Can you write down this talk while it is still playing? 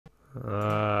Oh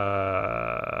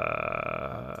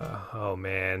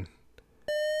man.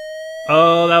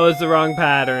 Oh, that was the wrong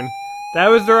pattern. That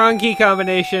was the wrong key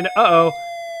combination. Uh-oh.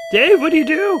 Dave, what do you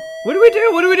do? What do we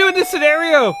do? What do we do in this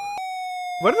scenario?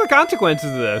 What are the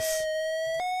consequences of this?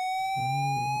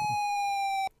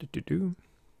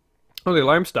 Oh, the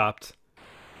alarm stopped.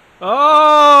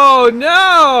 Oh,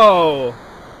 no!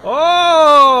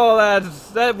 Oh,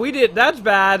 that's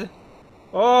bad.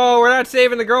 Oh, we're not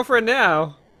saving the girlfriend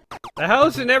now. The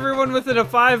house and everyone within a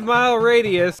 5-mile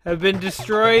radius have been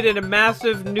destroyed in a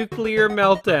massive nuclear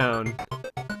meltdown.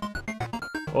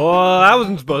 Oh, that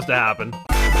wasn't supposed to happen.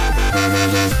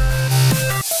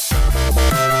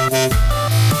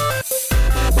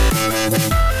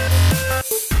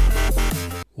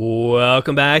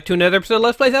 Welcome back to another episode of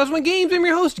Let's Play 1001 Games. I'm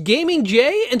your host, Gaming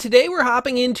Jay, and today we're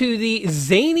hopping into the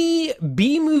zany,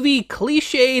 B-movie,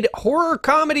 cliched horror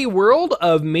comedy world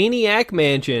of Maniac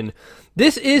Mansion.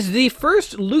 This is the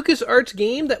first LucasArts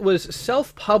game that was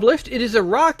self-published. It is a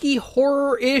Rocky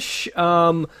horror-ish,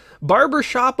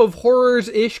 barbershop of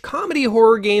horrors-ish comedy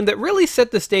horror game that really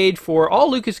set the stage for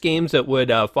all Lucas games that would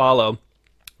follow,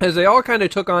 as they all kind of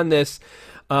took on this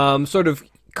sort of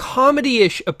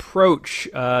comedy-ish approach,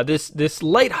 this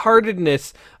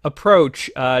lightheartedness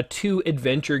approach to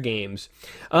adventure games.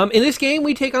 In this game,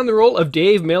 we take on the role of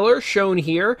Dave Miller, shown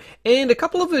here, and a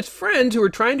couple of his friends who are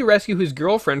trying to rescue his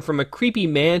girlfriend from a creepy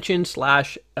mansion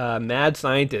slash mad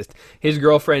scientist. His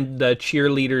girlfriend, the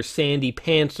cheerleader Sandy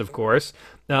Pants, of course.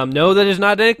 No, that is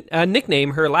not a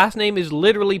nickname. Her last name is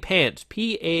literally Pants.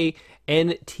 P-A-N-T-Z.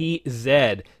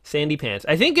 Sandy Pants.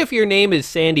 I think if your name is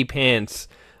Sandy Pants,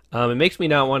 it makes me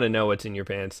not want to know what's in your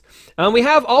pants. We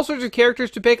have all sorts of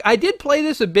characters to pick. I did play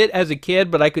this a bit as a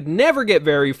kid, but I could never get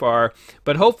very far.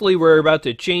 But hopefully we're about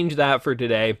to change that for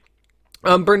today.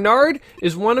 Bernard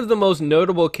is one of the most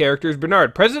notable characters.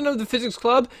 Bernard, president of the Physics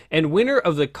Club and winner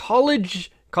of the College's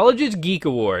Geek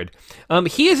Award.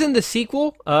 He is in the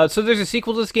sequel. So there's a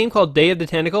sequel to this game called Day of the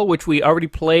Tentacle, which we already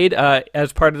played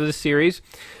as part of this series.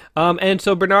 And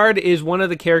so Bernard is one of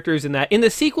the characters in that. In the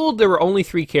sequel, there were only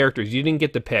 3 characters. You didn't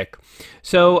get to pick.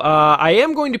 So I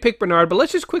am going to pick Bernard, but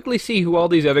let's just quickly see who all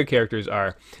these other characters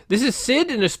are. This is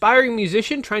Sid, an aspiring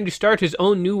musician trying to start his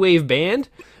own new wave band.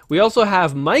 We also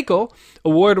have Michael,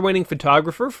 award-winning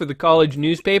photographer for the college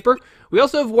newspaper. We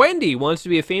also have Wendy, wants to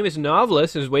be a famous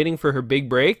novelist and is waiting for her big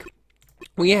break.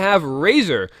 We have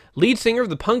Razor, lead singer of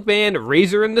the punk band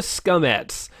Razor and the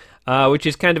Scumettes. Which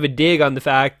is kind of a dig on the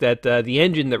fact that the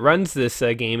engine that runs this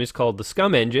game is called the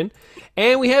Scum Engine.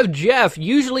 And we have Jeff,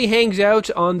 usually hangs out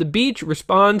on the beach,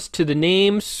 responds to the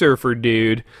name Surfer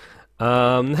Dude. They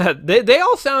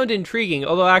all sound intriguing,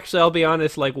 although actually I'll be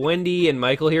honest, like Wendy and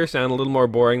Michael here sound a little more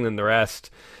boring than the rest.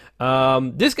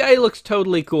 This guy looks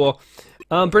totally cool.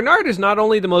 Bernard is not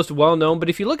only the most well-known, but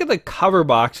if you look at the cover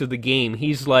box of the game,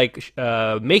 he's like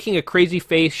making a crazy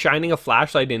face, shining a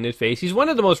flashlight in his face. He's one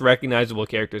of the most recognizable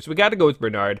characters. We got to go with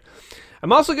Bernard.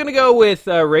 I'm also going to go with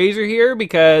Razor here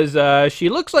because she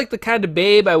looks like the kind of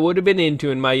babe I would have been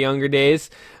into in my younger days.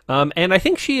 And I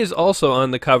think she is also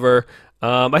on the cover.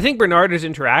 I think Bernard is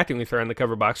interacting with her on the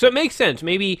cover box. So it makes sense.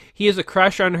 Maybe he has a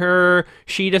crush on her.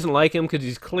 She doesn't like him because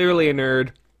he's clearly a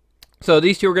nerd. So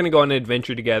these two are going to go on an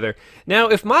adventure together. Now,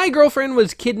 if my girlfriend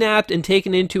was kidnapped and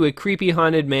taken into a creepy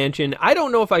haunted mansion, I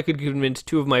don't know if I could convince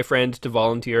 2 of my friends to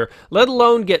volunteer, let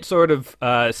alone get sort of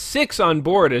 6 on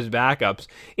board as backups.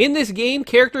 In this game,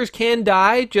 characters can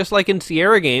die, just like in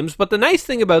Sierra games, but the nice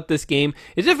thing about this game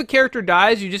is if a character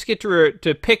dies, you just get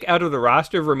to pick out of the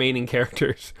roster of remaining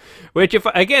characters. Which, if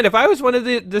I was one of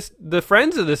the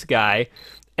friends of this guy,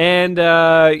 and,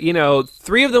 you know,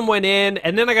 3 of them went in,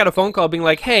 and then I got a phone call being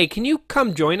like, hey, can you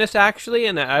come join us, actually?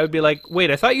 And I would be like,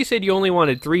 wait, I thought you said you only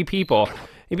wanted 3 people.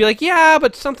 He'd be like, yeah,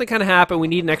 but something kind of happened. We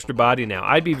need an extra body now.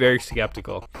 I'd be very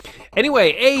skeptical.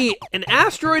 Anyway, an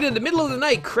asteroid in the middle of the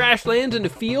night crash lands in a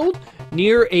field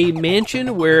near a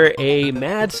mansion where a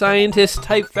mad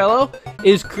scientist-type fellow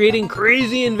is creating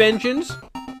crazy inventions.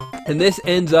 And this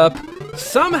ends up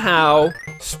somehow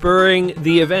spurring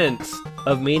the events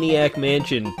of Maniac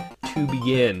Mansion to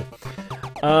begin.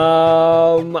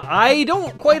 I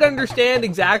don't quite understand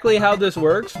exactly how this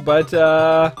works, but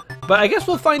I guess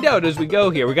we'll find out as we go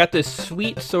here. We got this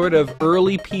sweet sort of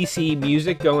early PC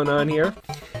music going on here.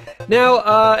 Now,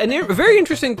 a very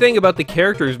interesting thing about the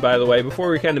characters, by the way, before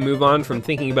we kind of move on from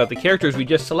thinking about the characters we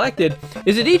just selected,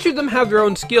 is that each of them have their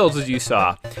own skills, as you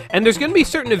saw. And there's going to be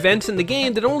certain events in the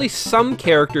game that only some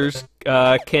characters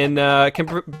can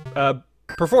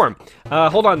perform.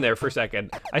 Hold on there for a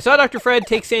second. I saw Dr. Fred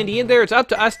take Sandy in there. It's up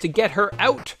to us to get her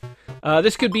out.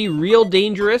 This could be real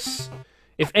dangerous.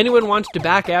 If anyone wants to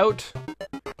back out.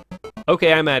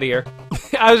 Okay, I'm out of here.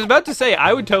 I was about to say,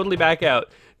 I would totally back out.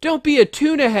 Don't be a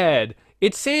tuna head.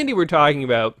 It's Sandy we're talking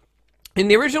about. In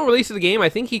the original release of the game, I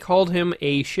think he called him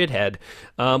a shithead,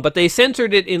 but they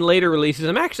censored it in later releases.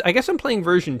 I guess I'm playing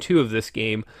version 2 of this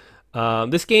game.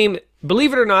 This game,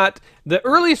 believe it or not, the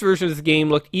earliest version of this game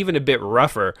looked even a bit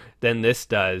rougher than this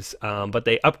does, but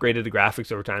they upgraded the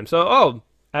graphics over time. So,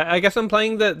 I guess I'm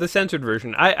playing the censored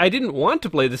version. I didn't want to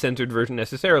play the censored version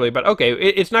necessarily, but okay,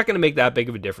 it's not going to make that big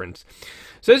of a difference.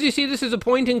 So as you see, this is a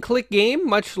point-and-click game,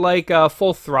 much like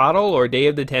Full Throttle or Day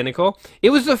of the Tentacle. It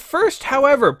was the first,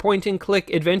 however, point-and-click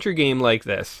adventure game like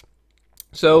this.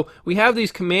 So we have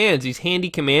these commands, these handy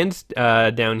commands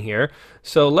down here.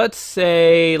 So let's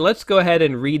go ahead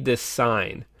and read this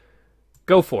sign.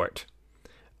 Go for it.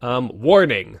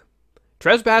 Warning.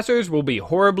 Trespassers will be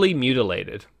horribly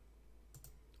mutilated.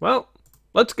 Well,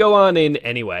 let's go on in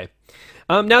anyway.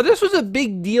 Now, this was a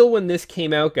big deal when this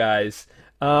came out, guys.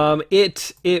 Before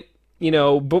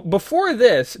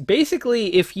this,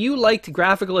 basically, if you liked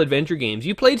graphical adventure games,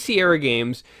 you played Sierra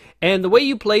games, and the way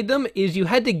you played them is you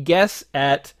had to guess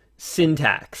at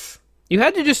syntax. You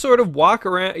had to just sort of walk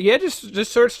around, you had to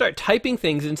just sort of start typing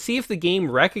things and see if the game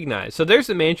recognized. So there's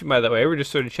the mansion, by the way. We're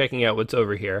just sort of checking out what's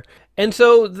over here. And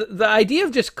so the idea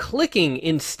of just clicking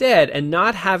instead and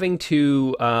not having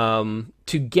to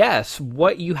guess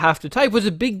what you have to type was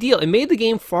a big deal. It made the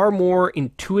game far more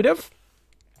intuitive.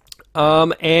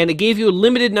 And it gave you a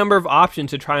limited number of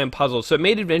options to try and puzzle, so it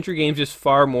made adventure games just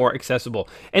far more accessible.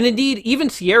 And indeed, even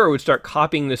Sierra would start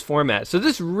copying this format. So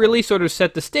this really sort of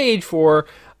set the stage for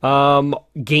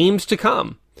games to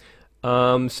come.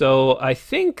 So I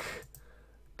think,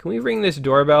 can we ring this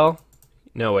doorbell?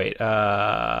 No, wait.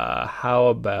 How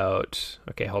about?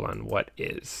 Okay, hold on. What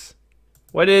is a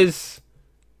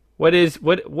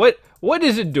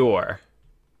door?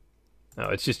 Oh,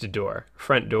 it's just a door.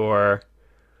 Front door.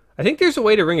 I think there's a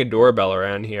way to ring a doorbell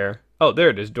around here. Oh, there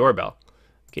it is, doorbell.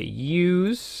 Okay,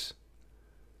 use.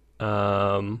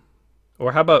 Or how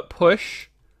about push?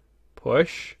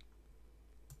 Push.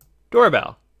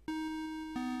 Doorbell.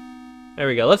 There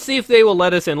we go. Let's see if they will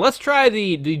let us in. Let's try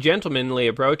the gentlemanly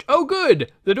approach. Oh,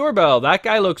 good! The doorbell. That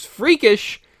guy looks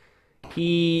freakish.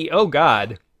 Oh,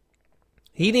 God.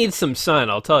 He needs some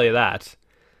sun, I'll tell you that.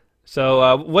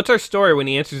 So, what's our story when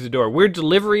he answers the door? We're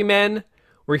delivery men.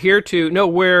 We're here to, no,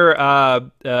 we're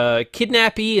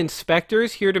kidnappee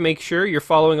inspectors, here to make sure you're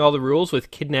following all the rules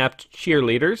with kidnapped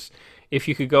cheerleaders. If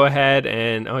you could go ahead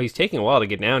and, oh, he's taking a while to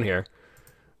get down here.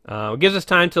 It gives us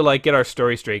time to, like, get our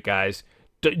story straight, guys.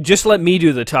 Just let me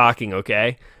do the talking,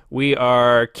 okay? We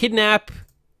are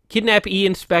kidnappee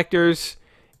inspectors,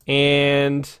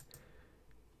 and,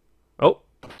 oh,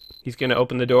 he's gonna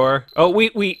open the door. Oh,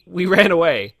 we ran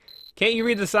away. Can't you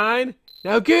read the sign?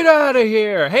 Now get out of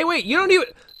here! Hey, wait! You don't even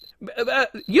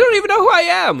know who I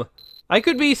am. I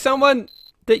could be someone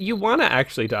that you want to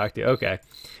actually talk to. Okay.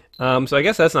 So I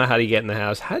guess that's not how do you get in the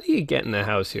house. How do you get in the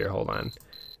house here? Hold on.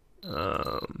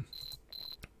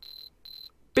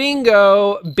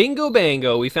 Bingo! Bingo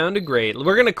bango! We found a grate.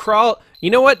 We're gonna crawl.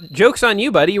 You know what? Joke's on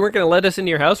you, buddy. You weren't gonna let us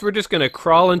into your house. We're just gonna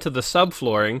crawl into the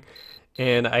subflooring,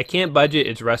 and I can't budge it.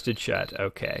 It's rusted shut.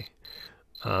 Okay.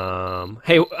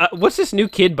 Hey, what's this new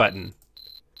kid button?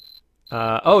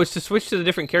 Oh, it's to switch to the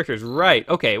different characters. Right.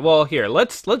 Okay, well, here,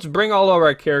 let's bring all of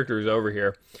our characters over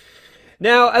here.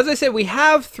 Now, as I said, we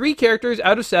have 3 characters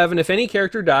out of 7. If any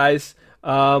character dies,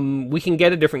 we can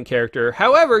get a different character.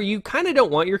 However, you kind of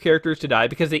don't want your characters to die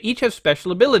because they each have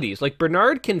special abilities. Like,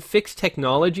 Bernard can fix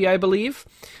technology, I believe.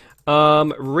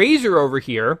 Razor over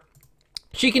here,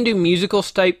 she can do musical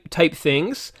type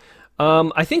things.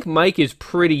 I think Mike is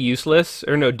pretty useless.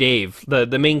 Or no, Dave,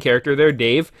 the main character there,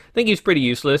 Dave. I think he's pretty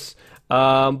useless.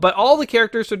 But all the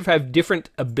characters sort of have different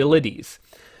abilities.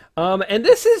 And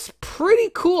this is pretty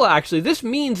cool, actually. This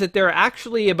means that there are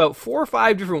actually about 4 or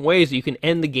 5 different ways that you can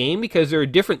end the game because there are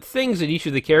different things that each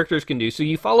of the characters can do. So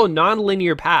you follow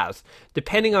non-linear paths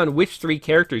depending on which 3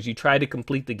 characters you try to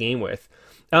complete the game with.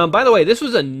 By the way, this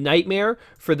was a nightmare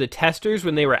for the testers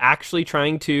when they were actually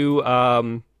trying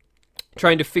to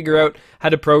figure out how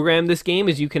to program this game,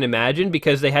 as you can imagine,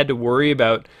 because they had to worry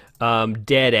about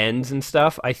dead ends and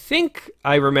stuff. I think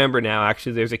I remember now,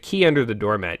 actually, there's a key under the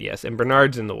doormat, yes, and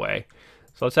Bernard's in the way.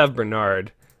 So let's have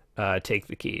Bernard take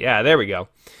the key. Yeah, there we go.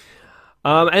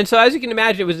 And so as you can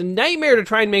imagine, it was a nightmare to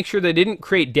try and make sure they didn't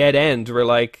create dead ends where,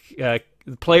 like,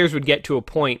 players would get to a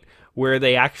point where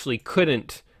they actually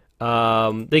couldn't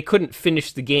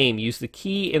finish the game. Use the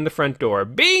key in the front door.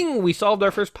 Bing! We solved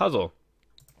our first puzzle.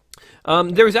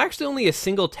 There was actually only a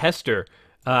single tester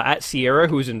at Sierra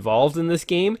who was involved in this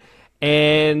game,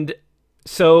 and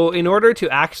So in order to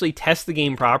actually test the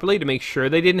game properly to make sure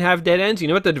they didn't have dead ends, you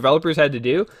know what the developers had to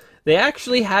do? They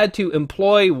actually had to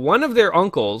employ one of their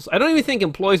uncles. I don't even think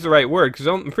employ is the right word, because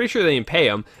I'm pretty sure they didn't pay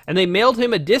him. And they mailed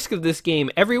him a disc of this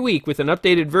game every week with an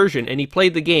updated version, and he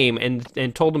played the game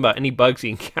and told him about any bugs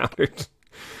he encountered.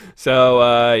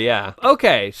 So, yeah.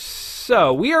 Okay,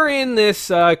 so we are in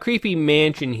this creepy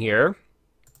mansion here.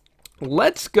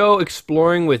 Let's go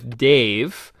exploring with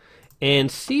Dave and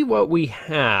see what we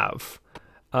have.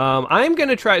 I'm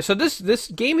gonna try. So this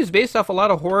game is based off a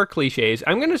lot of horror cliches.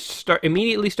 I'm gonna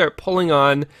immediately start pulling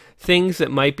on things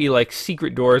that might be like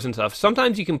secret doors and stuff.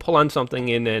 Sometimes you can pull on something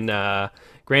in an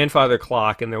grandfather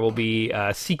clock, and there will be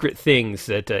secret things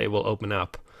that it will open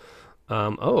up.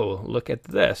 Oh, look at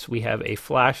this. We have a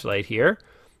flashlight here.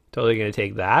 Totally gonna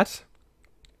take that.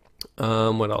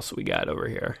 What else we got over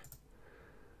here?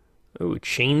 Ooh,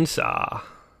 chainsaw.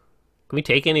 Can we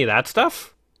take any of that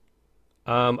stuff?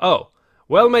 Oh.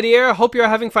 Well, my dear, hope you're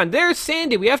having fun. There's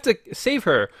Sandy. We have to save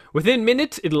her. Within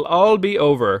minutes, it'll all be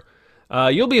over.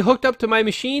 You'll be hooked up to my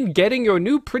machine, getting your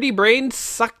new pretty brain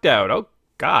sucked out. Oh,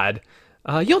 God.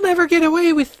 You'll never get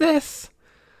away with this.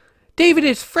 Dave and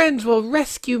his friends will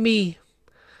rescue me.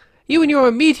 You and your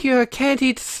meteor can't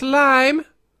eat slime.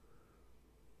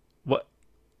 What?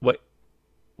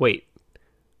 Wait.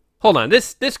 Hold on.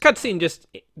 This cutscene just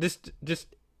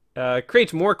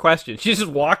creates more questions. She's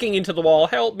just walking into the wall.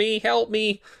 Help me, help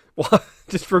me.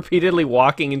 Just repeatedly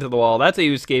walking into the wall. That's how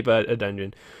you escape a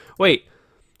dungeon. Wait,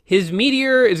 his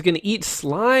meteor is going to eat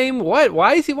slime? What?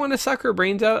 Why does he want to suck her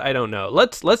brains out? I don't know.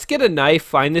 Let's get a knife,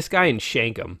 find this guy, and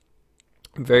shank him.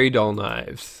 Very dull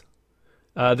knives.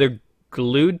 They're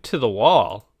glued to the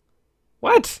wall.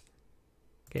 What?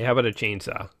 Okay, how about a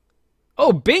chainsaw?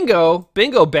 Oh, bingo!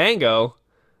 Bingo bango.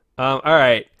 All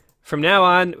right. From now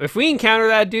on, if we encounter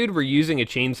that dude, we're using a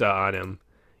chainsaw on him.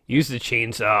 Use the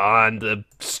chainsaw on the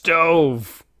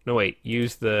stove. No, wait.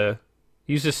 Use the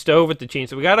stove with the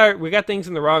chainsaw. We got things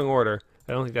in the wrong order.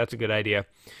 I don't think that's a good idea.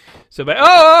 So, but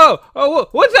oh,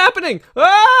 what's happening?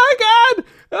 Oh God!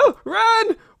 Oh,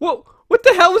 run! What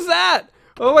the hell was that?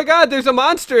 Oh my God! There's a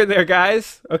monster in there,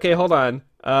 guys. Okay, hold on.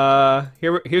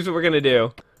 Here's what we're gonna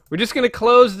do. We're just gonna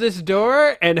close this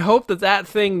door and hope that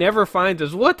thing never finds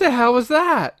us. What the hell was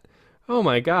that? Oh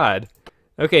my God.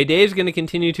 Okay, Dave's going to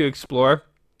continue to explore.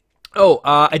 Oh,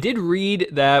 I did read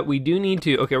that we do need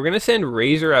to... Okay, we're going to send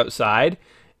Razor outside,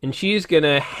 and she's going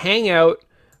to hang out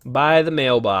by the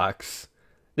mailbox.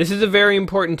 This is a very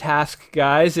important task,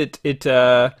 guys. It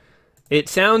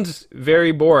sounds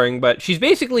very boring, but she's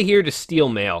basically here to steal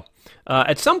mail.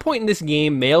 At some point in this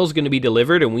game, mail's going to be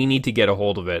delivered, and we need to get a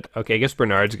hold of it. Okay, I guess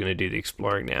Bernard's going to do the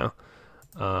exploring now.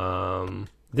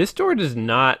 This door does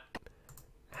not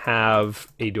have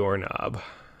a doorknob.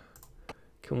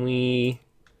 Can we...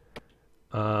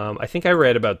 I think I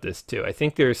read about this too. I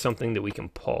think there's something that we can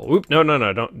pull. Oop, no,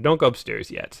 don't go upstairs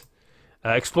yet.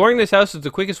 Exploring this house is the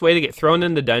quickest way to get thrown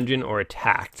in the dungeon or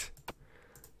attacked.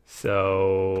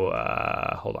 So,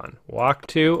 hold on. Walk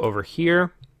to over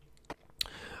here.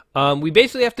 We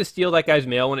basically have to steal that guy's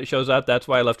mail when it shows up. That's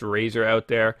why I left Razor out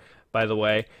there, by the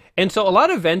way. And so a lot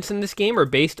of events in this game are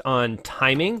based on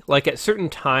timing. Like at certain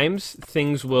times,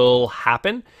 things will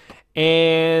happen.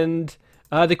 And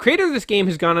the creator of this game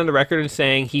has gone on the record as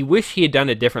saying he wished he had done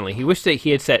it differently. He wished that he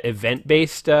had set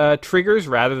event-based triggers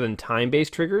rather than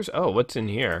time-based triggers. Oh, what's in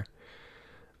here?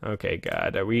 Okay,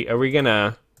 God. Are we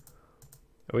gonna...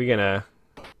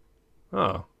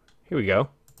 Oh, here we go.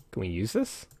 Can we use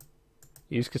this?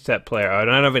 Use cassette player. Oh, I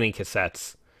don't have any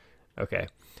cassettes. Okay.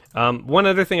 One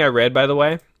other thing I read, by the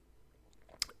way,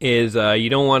 is you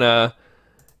don't want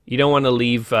to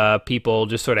leave people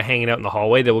just sort of hanging out in the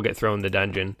hallway. They will get thrown in the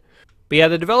dungeon. But yeah,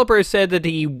 the developer has said that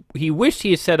he wished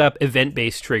he had set up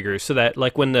event-based triggers so that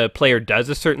like when the player does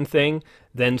a certain thing,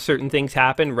 then certain things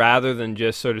happen rather than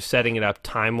just sort of setting it up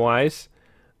time-wise.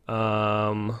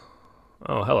 Oh,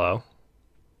 hello.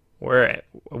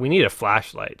 We need a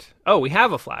flashlight. Oh, we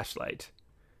have a flashlight.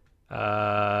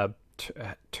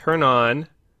 Turn on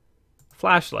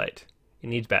flashlight. It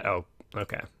needs oh,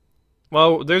 okay.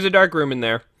 Well, there's a dark room in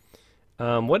there.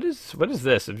 What is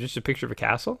this? Just a picture of a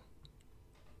castle?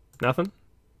 Nothing?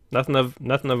 Nothing of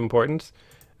importance?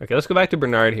 Okay, let's go back to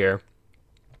Bernard here.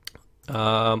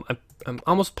 I'm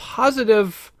almost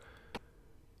positive.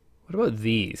 What about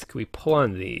these? Can we pull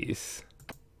on these?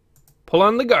 Pull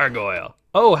on the gargoyle.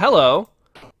 Oh, hello.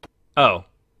 Oh,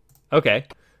 okay.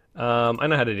 I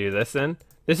know how to do this then.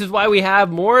 This is why we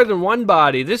have more than one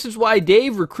body. This is why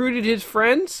Dave recruited his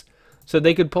friends so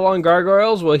they could pull on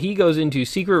gargoyles while he goes into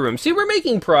secret rooms. See, we're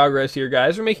making progress here,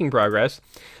 guys. We're making progress.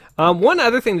 One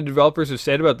other thing the developers have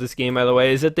said about this game, by the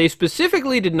way, is that they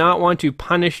specifically did not want to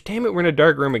punish... Damn it, we're in a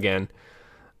dark room again.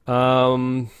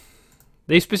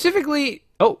 They specifically...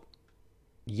 Oh,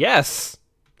 yes.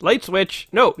 Light switch.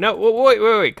 No,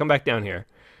 wait. Come back down here.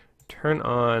 Turn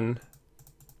on...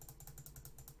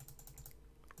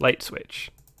 light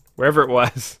switch. Wherever it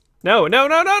was. No.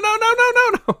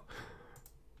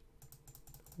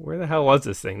 Where the hell was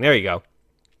this thing? There you go.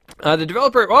 The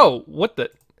developer... Oh, what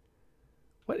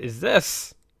is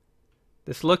this?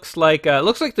 This looks like the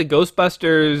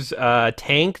Ghostbusters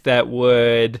tank that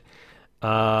would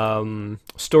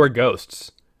store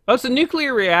ghosts. Oh, it's a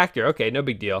nuclear reactor. Okay, no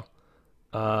big deal.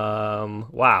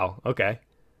 Wow. Okay.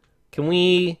 Can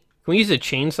we use a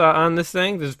chainsaw on this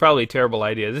thing? This is probably a terrible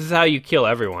idea. This is how you kill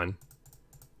everyone.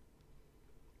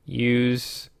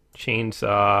 Use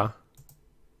chainsaw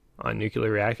on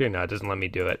nuclear reactor. No, it doesn't let me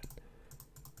do it.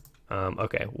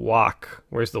 Okay, walk.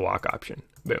 Where's the walk option?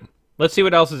 Boom. Let's see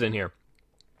what else is in here.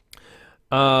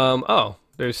 Oh,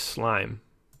 there's slime.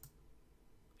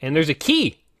 And there's a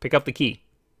key. Pick up the key.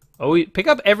 Oh, pick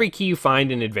up every key you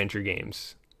find in adventure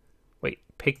games. Wait,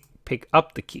 pick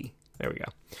up the key. There we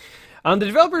go. The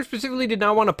developers specifically did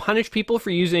not want to punish people for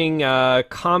using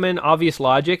common, obvious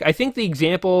logic. I think the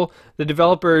example the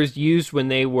developers used when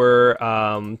they were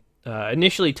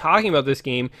initially talking about this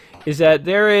game is that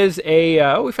there is a...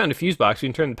 oh, we found a fuse box. We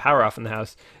can turn the power off in the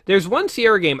house. There's one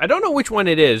Sierra game. I don't know which one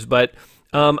it is, but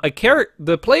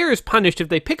the player is punished if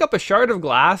they pick up a shard of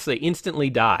glass, they instantly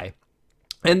die.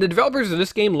 And the developers of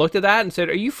this game looked at that and said,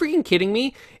 are you freaking kidding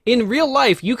me? In real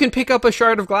life, you can pick up a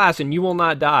shard of glass and you will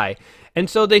not die. And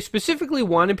so they specifically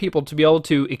wanted people to be able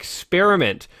to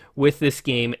experiment with this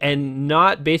game and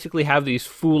not basically have these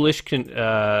foolish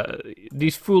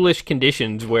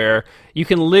conditions where you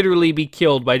can literally be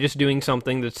killed by just doing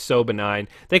something that's so benign.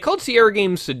 They called Sierra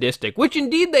games sadistic, which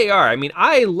indeed they are. I mean,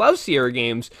 I love Sierra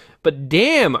games, but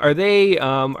damn, are they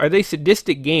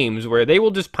sadistic games where they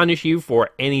will just punish you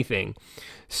for anything.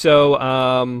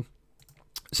 So,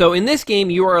 so in this game,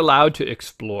 you are allowed to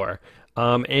explore.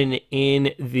 And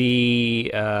in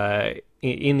the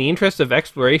interest of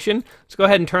exploration, let's go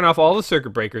ahead and turn off all the circuit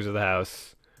breakers of the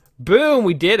house. Boom,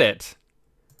 we did it.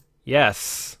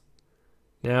 Yes.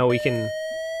 Now we can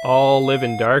all live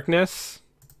in darkness.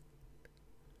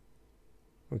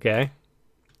 Okay.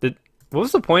 What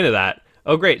was the point of that?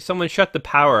 Oh, great. Someone shut the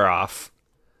power off.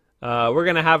 We're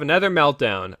going to have another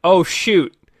meltdown. Oh,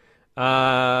 shoot.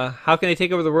 How can I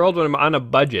take over the world when I'm on a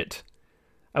budget?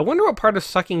 I wonder what part of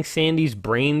sucking Sandy's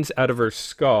brains out of her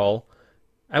skull.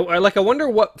 I wonder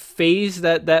what phase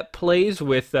that plays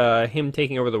with him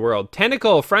taking over the world.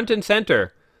 Tentacle, front and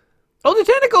center. Oh, the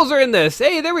tentacles are in this.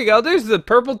 Hey, there we go. There's the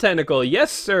purple tentacle. Yes,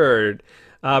 sir.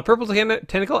 Purple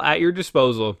tentacle at your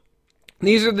disposal.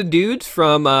 These are the dudes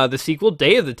from the sequel,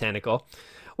 Day of the Tentacle.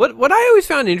 What I always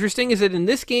found interesting is that in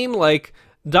this game, like,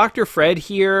 Dr. Fred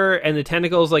here and the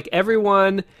tentacles, like,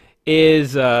 everyone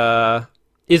is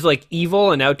like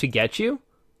evil and out to get you.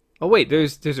 Oh wait,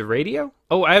 there's a radio?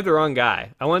 Oh, I have the wrong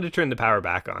guy. I wanted to turn the power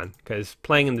back on because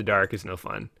playing in the dark is no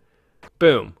fun.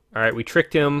 Boom. All right, we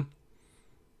tricked him.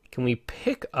 Can we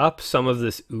pick up some of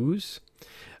this ooze?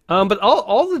 But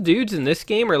all the dudes in this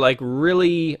game are like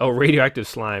really... Oh, radioactive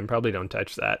slime. Probably don't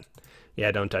touch that.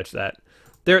 Yeah, don't touch that.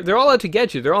 They're all out to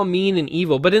get you. They're all mean and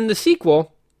evil. But in the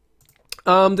sequel,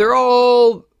 they're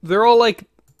all like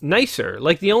nicer.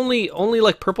 Like the only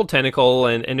like purple tentacle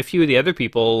and a few of the other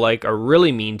people like are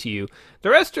really mean to you. The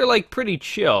rest are like pretty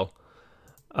chill.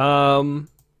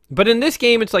 But in this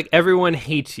game, it's like everyone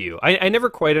hates you. I never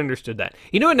quite understood that.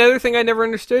 You know another thing I never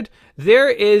understood? There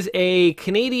is a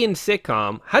Canadian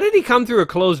sitcom. How did he come through a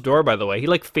closed door, by the way? He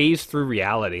like phased through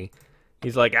reality.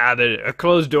 He's like, a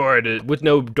closed door with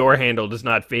no door handle does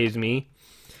not phase me.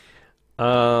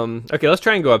 Okay, let's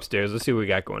try and go upstairs. Let's see what we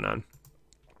got going on.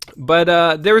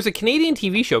 But there was a Canadian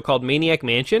TV show called Maniac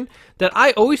Mansion that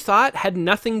I always thought had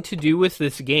nothing to do with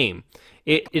this game.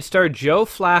 It starred Joe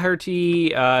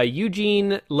Flaherty.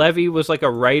 Eugene Levy was like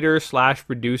a writer /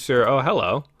 producer. Oh,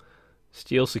 hello.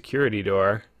 Steel security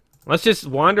door. Let's just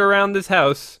wander around this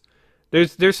house.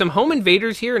 There's some home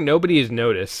invaders here and nobody has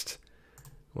noticed.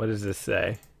 What does this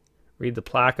say? Read the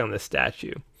plaque on the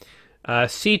statue.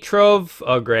 Citrove.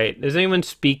 Oh, great. Does anyone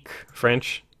speak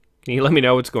French? Can you let me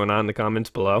know what's going on in the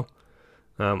comments below?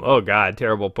 Oh, God,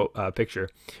 terrible picture.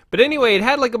 But anyway, it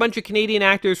had like a bunch of Canadian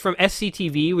actors from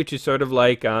SCTV, which is sort of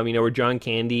like, you know, where John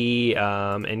Candy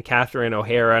and Catherine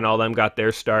O'Hara and all them got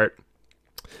their start.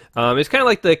 It's kind of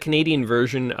like the Canadian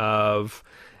version of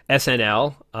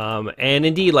SNL, and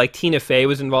indeed, like Tina Fey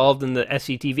was involved in the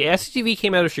SCTV. SCTV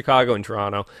came out of Chicago and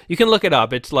Toronto. You can look it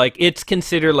up. It's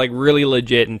considered like really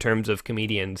legit in terms of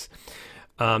comedians.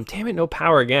 Damn it, no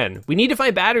power again. We need to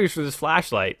find batteries for this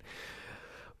flashlight.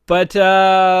 But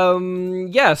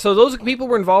yeah, so those people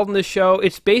were involved in this show.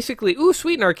 It's basically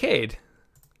sweet and arcade.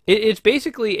 It's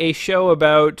basically a show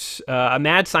about a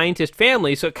mad scientist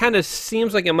family, so it kind of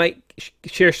seems like it might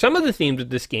share some of the themes of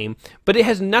this game, but it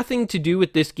has nothing to do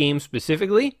with this game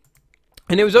specifically.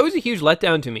 And it was always a huge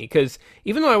letdown to me, because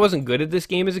even though I wasn't good at this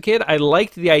game as a kid, I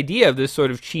liked the idea of this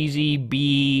sort of cheesy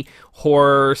B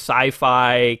horror,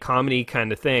 sci-fi, comedy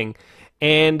kind of thing.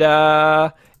 And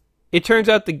it turns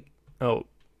out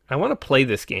I want to play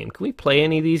this game. Can we play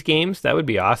any of these games? That would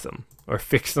be awesome. Or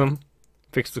fix them.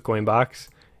 Fix the coin box.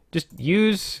 Just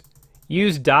use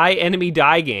die enemy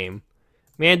die game.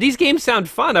 Man, these games sound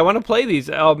fun. I want to play these.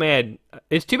 Oh man,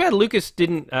 it's too bad Lucas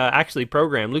didn't actually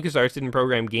program. LucasArts didn't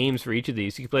program games for each of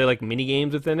these. You can play like mini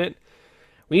games within it.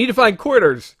 We need to find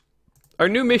quarters. Our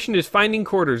new mission is finding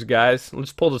quarters, guys.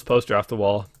 Let's pull this poster off the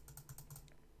wall.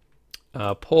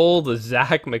 Pull the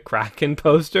Zach McCracken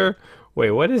poster.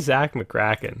 Wait, what is Zach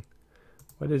McCracken?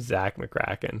 What is Zach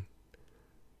McCracken?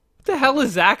 What the hell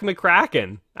is Zach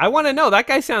McCracken? I want to know. That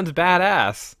guy sounds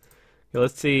badass. Okay,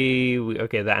 let's see.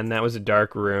 Okay, that was a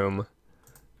dark room.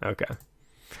 Okay.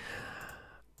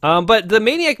 But the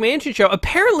Maniac Mansion show,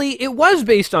 apparently it was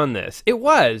based on this. It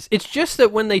was. It's just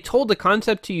that when they told the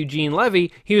concept to Eugene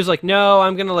Levy, he was like, no,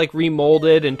 I'm going to like remold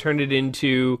it and turn it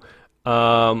into,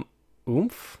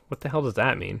 oomph? What the hell does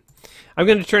that mean? I'm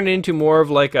going to turn it into more of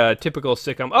like a typical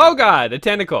sitcom. Oh God, a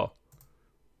tentacle.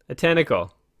 A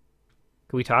tentacle.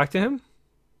 Can we talk to him?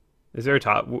 Is there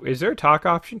a talk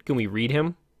option? Can we read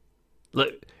him?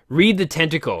 Look, read the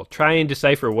tentacle. Try and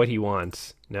decipher what he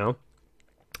wants. No?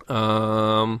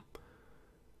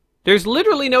 There's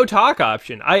literally no talk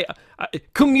option. I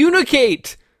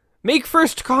communicate. Make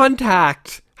first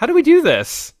contact. How do we do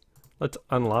this? Let's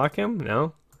unlock him.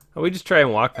 No? Oh, we just try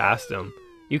and walk past him.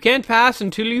 You can't pass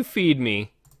until you feed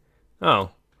me.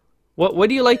 Oh. What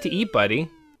do you like to eat, buddy?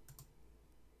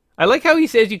 I like how he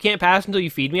says you can't pass until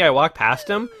you feed me. I walk past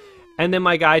him, and then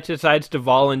my guy decides to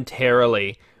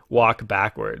voluntarily walk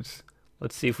backwards.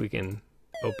 Let's see if we can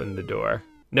open the door.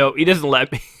 No, he doesn't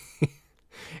let me.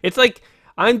 It's like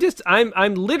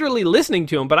I'm literally listening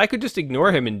to him, but I could just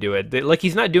ignore him and do it. Like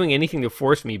he's not doing anything to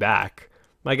force me back.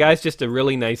 My guy's just a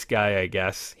really nice guy, I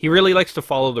guess. He really likes to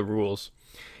follow the rules.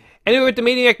 Anyway, with the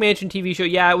Maniac Mansion TV show,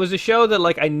 yeah, it was a show that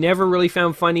like I never really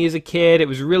found funny as a kid. It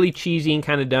was really cheesy and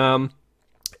kind of dumb.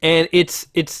 And it's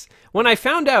when I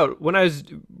found out, when I was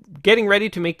getting ready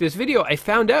to make this video, I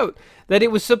found out that it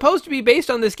was supposed to be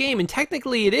based on this game, and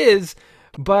technically it is,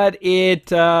 but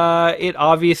it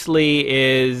obviously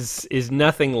is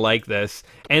nothing like this.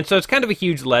 And so it's kind of a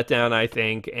huge letdown, I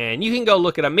think. And you can go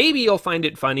look it up. Maybe you'll find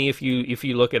it funny if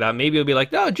you look it up. Maybe you'll be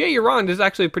like, "No, Jay, you're wrong. This is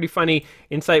actually a pretty funny,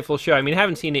 insightful show." I mean, I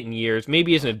haven't seen it in years.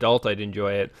 Maybe as an adult I'd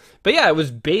enjoy it. But yeah, it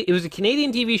was a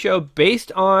Canadian TV show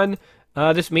based on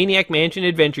this Maniac Mansion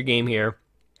adventure game here,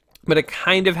 but it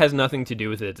kind of has nothing to do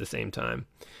with it at the same time.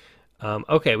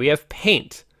 Okay, we have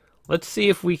paint. Let's see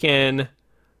if we can...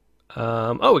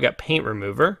 oh, we got paint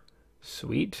remover.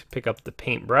 Sweet. Pick up the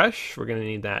paintbrush. We're going to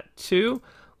need that too.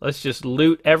 Let's just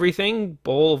loot everything.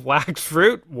 Bowl of wax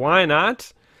fruit. Why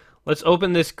not? Let's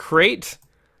open this crate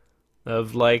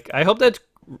of like... I hope that's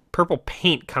purple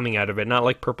paint coming out of it, not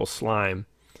like purple slime.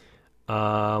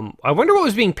 I wonder what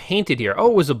was being painted here.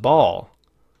 Oh, it was a ball.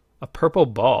 A purple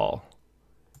ball.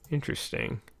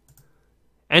 Interesting.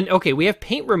 And, okay, we have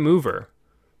paint remover.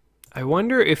 I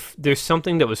wonder if there's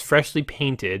something that was freshly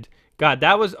painted. God,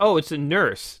 that was... Oh, it's a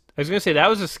nurse. I was going to say, that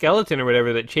was a skeleton or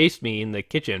whatever that chased me in the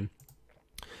kitchen.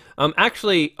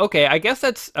 Actually, okay, I guess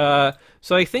that's... so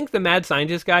I think the mad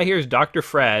scientist guy here is Dr.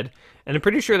 Fred, and I'm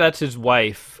pretty sure that's his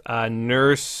wife,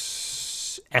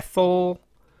 Nurse Ethel,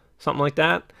 something like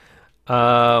that.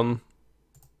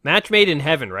 Match made in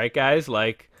heaven, right, guys?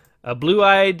 Like a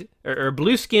blue-eyed or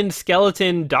blue-skinned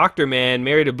skeleton doctor man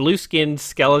married a blue-skinned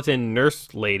skeleton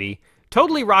nurse lady.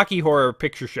 Totally Rocky Horror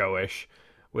Picture Show-ish,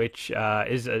 which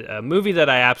is a movie that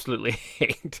I absolutely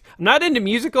hate. I'm not into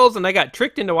musicals, and I got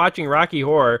tricked into watching Rocky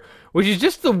Horror, which is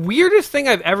just the weirdest thing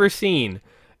I've ever seen.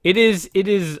 It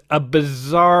is a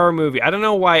bizarre movie. I don't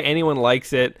know why anyone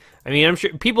likes it. I mean, I'm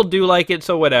sure people do like it,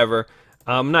 so whatever.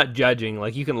 I'm not judging.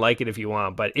 Like, you can like it if you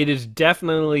want, but it is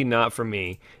definitely not for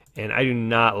me, and I do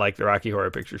not like the Rocky Horror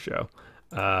Picture Show.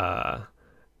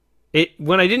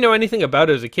 When I didn't know anything about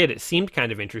it as a kid, it seemed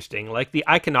kind of interesting. Like, the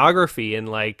iconography and,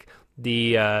 like,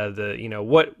 the you know,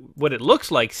 what it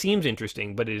looks like seems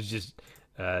interesting, but it is just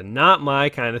not my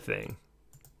kind of thing.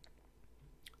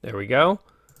 There we go.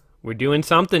 We're doing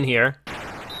something here.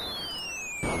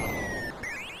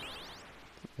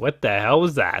 What the hell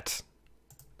was that?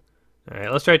 All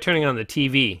right, let's try turning on the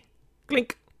TV.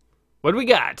 Clink. What do we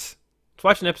got? Let's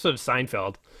watch an episode of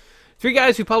Seinfeld. 3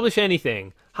 guys who publish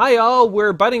anything. Hi all,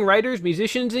 we're budding writers,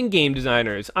 musicians, and game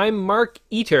designers. I'm Mark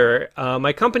Eater.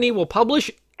 My company will publish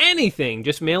anything.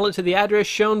 Just mail it to the address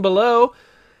shown below.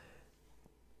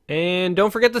 And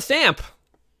don't forget the stamp.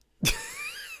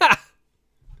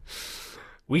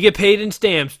 We get paid in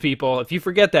stamps, people. If you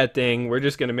forget that thing, we're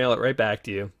just going to mail it right back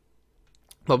to you.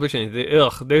 Publishing.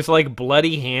 Ugh, there's like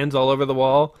bloody hands all over the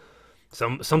wall.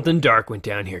 Something dark went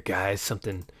down here, guys.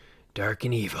 Something dark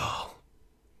and evil.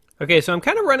 Okay, so I'm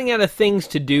kind of running out of things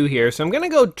to do here. So I'm going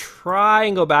to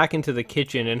go back into the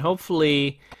kitchen and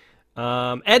hopefully...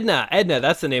 Edna,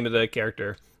 that's the name of the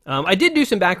character. I did do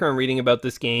some background reading about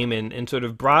this game and sort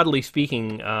of broadly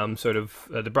speaking,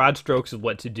 the broad strokes of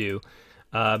what to do.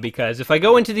 Because if I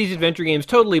go into these adventure games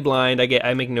totally blind,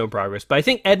 I make no progress. But I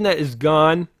think Edna is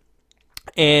gone,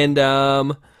 and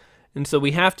so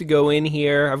we have to go in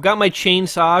here. I've got my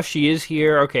chainsaw. She is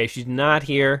here. Okay, she's not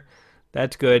here.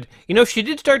 That's good. You know, if she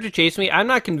did start to chase me, I'm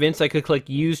not convinced I could click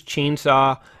use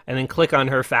chainsaw and then click on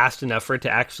her fast enough for it to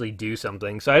actually do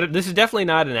something. So this is definitely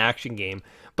not an action game.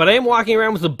 But I am walking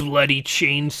around with a bloody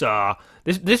chainsaw.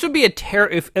 This would be a terror.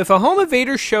 If a home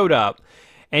invader showed up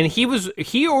and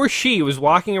he or she was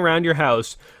walking around your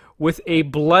house with a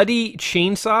bloody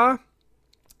chainsaw,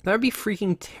 that would be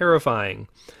freaking terrifying.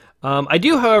 I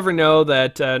do, however, know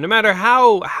that no matter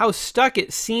how stuck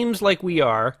it seems like we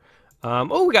are,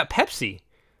 oh, we got Pepsi.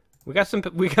 We got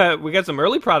some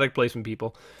early product placement,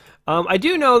 people. I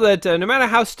do know that no matter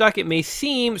how stuck it may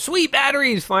seem, sweet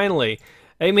batteries, finally.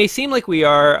 It may seem like we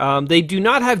are. They do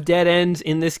not have dead ends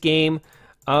in this game.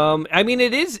 I mean,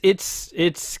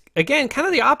 it's again kind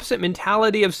of the opposite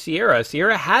mentality of Sierra.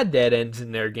 Sierra had dead ends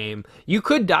in their game. You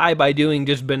could die by doing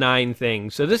just benign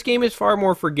things. So this game is far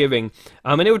more forgiving.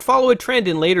 And it would follow a trend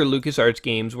in later LucasArts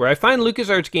games, where I find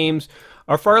LucasArts games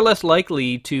are far less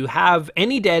likely to have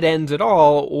any dead ends at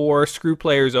all or screw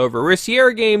players over. Whereas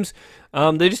Sierra games,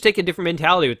 they just take a different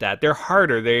mentality with that. They're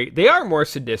harder. They are more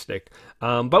sadistic.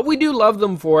 But we do love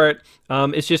them for it.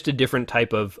 It's just a different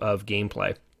type of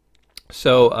gameplay.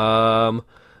 So,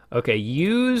 okay,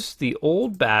 use the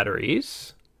old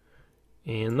batteries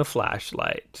and the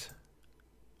flashlight.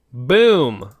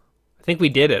 Boom. I think we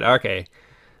did it. Okay.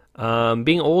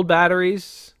 Being old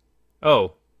batteries.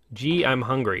 Oh, gee, I'm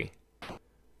hungry.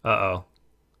 Uh-oh.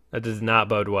 That does not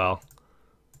bode well.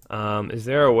 Is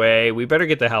there a way? We better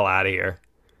get the hell out of here.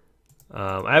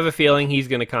 I have a feeling he's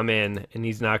going to come in, and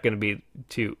he's not going to be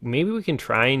too... Maybe we can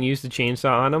try and use the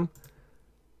chainsaw on him?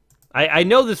 I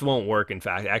know this won't work, in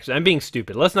fact. Actually, I'm being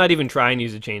stupid. Let's not even try and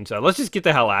use a chainsaw. Let's just get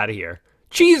the hell out of here.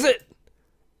 Cheese it!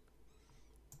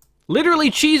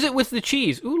 Literally cheese it with the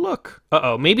cheese. Ooh, look.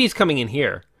 Uh-oh, maybe he's coming in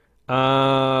here.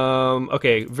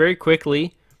 Okay, very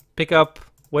quickly. Pick up...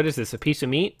 What is this, a piece of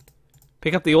meat?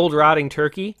 Pick up the old rotting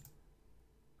turkey.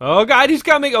 Oh, God, he's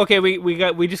coming! Okay,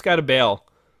 we just got to bail.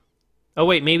 Oh,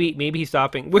 wait, maybe he's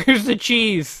stopping. Where's the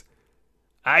cheese?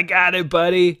 I got it,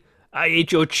 buddy. I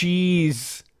ate your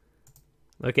cheese.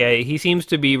 Okay, he seems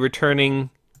to be returning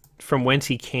from whence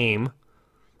he came.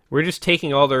 We're just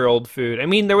taking all their old food. I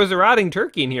mean, there was a rotting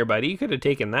turkey in here, buddy. You could have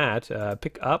taken that.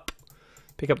 Pick up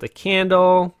the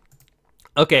candle.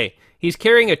 Okay, he's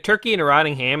carrying a turkey and a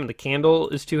rotting ham, and the candle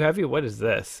is too heavy. What is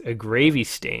this? A gravy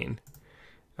stain.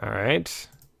 All right.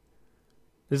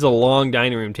 This is a long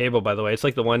dining room table, by the way. It's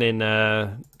like the one in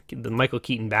the Michael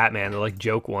Keaton Batman, the like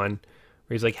joke one,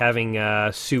 where he's like having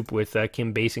soup with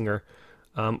Kim Basinger.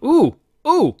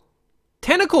 Ooh,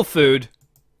 tentacle food.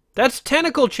 That's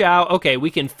tentacle chow. Okay, we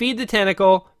can feed the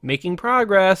tentacle, making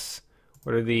progress.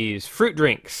 What are these? Fruit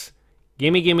drinks.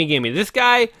 Gimme, gimme, gimme. This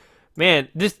guy, man,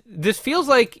 this feels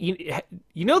like, you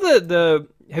know the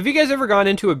have you guys ever gone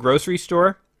into a grocery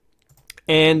store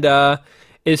and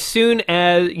as soon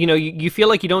as, you feel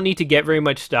like you don't need to get very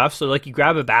much stuff, so like you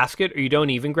grab a basket or you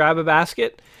don't even grab a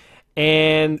basket,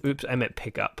 and, oops, I meant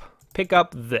pick up. Pick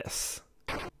up this.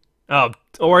 Oh,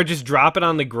 or just drop it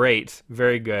on the grate.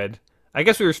 Very good. I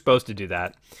guess we were supposed to do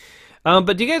that.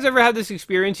 But do you guys ever have this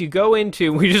experience? You go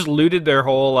into... We just looted their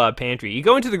whole pantry. You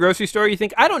go into the grocery store, you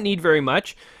think, I don't need very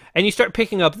much. And you start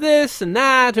picking up this and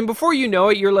that. And before you know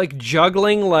it, you're like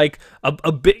juggling like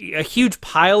a huge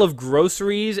pile of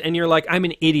groceries. And you're like, I'm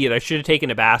an idiot. I should have taken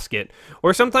a basket.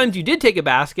 Or sometimes you did take a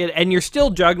basket and you're still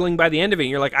juggling by the end of it. And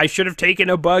you're like, I should have taken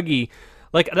a buggy.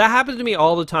 Like, that happens to me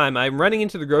all the time. I'm running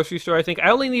into the grocery store. I think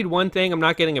I only need one thing. I'm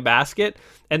not getting a basket.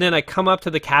 And then I come up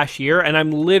to the cashier, and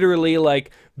I'm literally,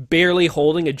 like, barely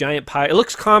holding a giant pie. It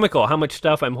looks comical how much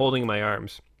stuff I'm holding in my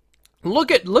arms.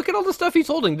 Look at all the stuff he's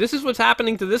holding. This is what's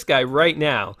happening to this guy right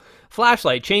now.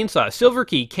 Flashlight, chainsaw, silver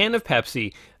key, can of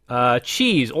Pepsi,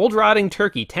 cheese, old rotting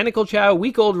turkey, tentacle chow,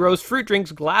 week-old roast, fruit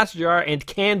drinks, glass jar, and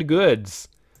canned goods.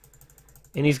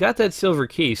 And he's got that silver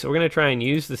key, so we're going to try and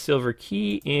use the silver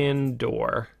key in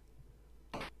door.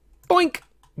 Boink!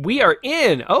 We are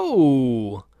in!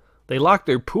 Oh! They locked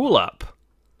their pool up.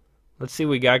 Let's see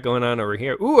what we got going on over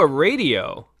here. Ooh, a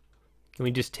radio. Can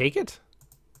we just take it?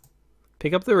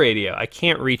 Pick up the radio. I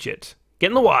can't reach it. Get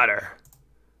in the water.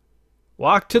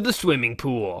 Walk to the swimming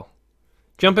pool.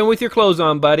 Jump in with your clothes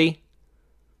on, buddy.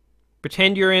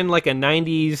 Pretend you're in like a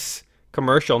 90s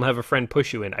commercial and have a friend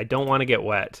push you in. I don't want to get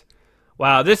wet.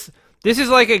 Wow, this is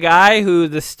like a guy who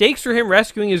the stakes for him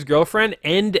rescuing his girlfriend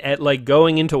end at like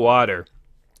going into water.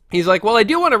 He's like, well, I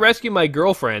do want to rescue my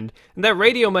girlfriend, and that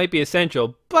radio might be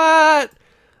essential, but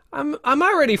I'm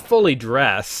already fully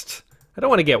dressed. I don't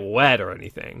want to get wet or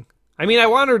anything. I mean, I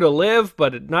want her to live,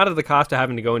 but not at the cost of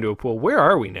having to go into a pool. Where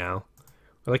are we now?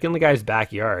 We're like in the guy's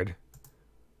backyard.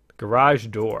 Garage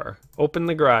door. Open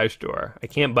the garage door. I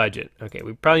can't budge it. Okay,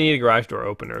 we probably need a garage door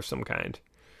opener of some kind.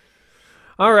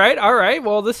 All right.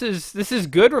 Well, this is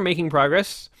good. We're making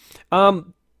progress.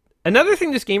 Another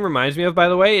thing this game reminds me of, by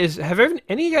the way, is have any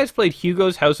of you guys played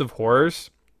Hugo's House of Horrors?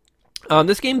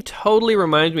 This game totally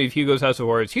reminds me of Hugo's House of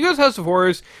Horrors. Hugo's House of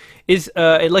Horrors is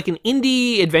like an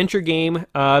indie adventure game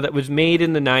that was made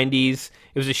in the 90s.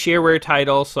 It was a shareware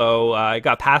title, so it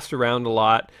got passed around a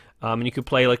lot. And you could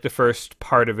play like the first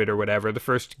part of it or whatever, the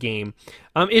first game.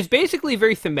 It's basically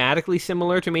very thematically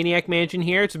similar to Maniac Mansion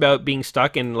here. It's about being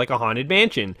stuck in like a haunted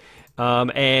mansion.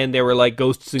 And there were like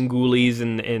ghosts and ghoulies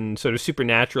and sort of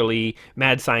supernaturally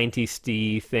mad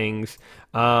scientist-y things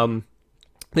that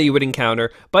you would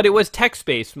encounter. But it was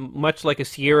text-based, much like a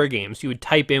Sierra game. So you would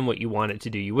type in what you wanted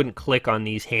to do. You wouldn't click on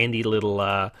these handy little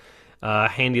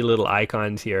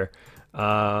icons here.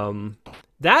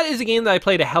 That is a game that I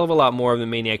played a hell of a lot more of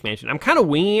than Maniac Mansion. I'm kind of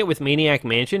winging it with Maniac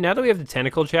Mansion. Now that we have the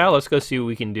tentacle chow, let's go see what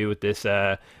we can do with this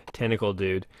tentacle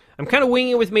dude. I'm kind of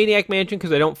winging it with Maniac Mansion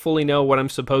because I don't fully know what I'm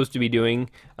supposed to be doing.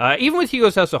 Even with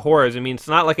Hugo's House of Horrors, I mean, it's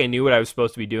not like I knew what I was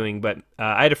supposed to be doing, but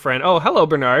I had a friend. Oh, hello,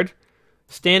 Bernard.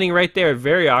 Standing right there.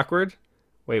 Very awkward.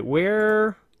 Wait,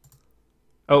 where?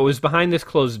 Oh, it was behind this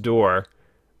closed door.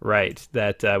 Right,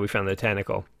 that we found the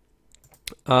tentacle.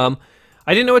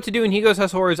 I didn't know what to do in Hugo's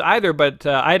House of Horrors either, but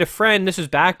I had a friend, this was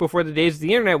back before the days of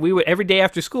the internet, we would, every day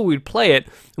after school, we'd play it,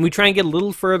 and we'd try and get a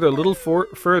little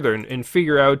further, and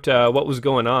figure out what was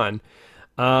going on.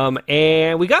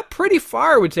 And we got pretty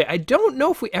far, I would say. I don't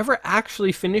know if we ever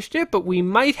actually finished it, but we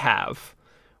might have.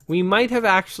 We might have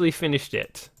actually finished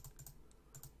it.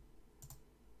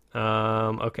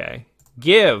 Okay.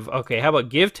 Give. Okay, how about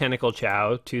give tentacle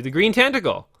chow to the green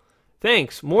tentacle?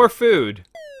 Thanks. More food.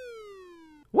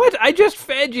 What? I just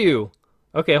fed you!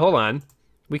 Okay, hold on.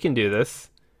 We can do this.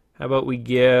 How about we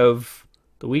give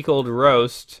the week-old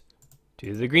roast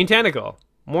to the green tentacle?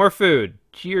 More food.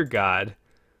 Dear God.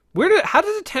 How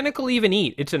does a tentacle even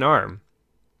eat? It's an arm.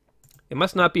 It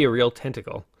must not be a real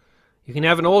tentacle. You can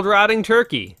have an old rotting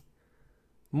turkey.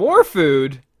 More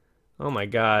food? Oh my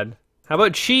God. How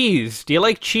about cheese? Do you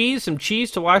like cheese? Some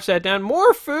cheese to wash that down?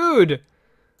 More food!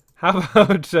 How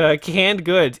about canned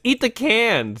goods? Eat the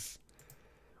cans!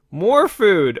 More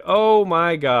food. Oh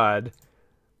my God.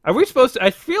 Are we supposed to?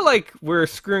 I feel like we're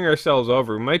screwing ourselves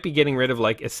over. We might be getting rid of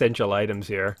like essential items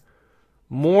here.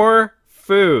 More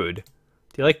food.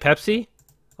 Do you like Pepsi?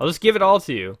 I'll just give it all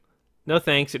to you. No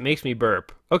thanks. It makes me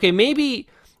burp. Okay, maybe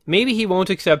he won't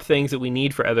accept things that we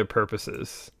need for other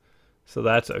purposes. So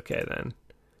that's okay then.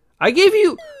 I gave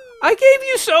you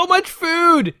so much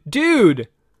food, dude.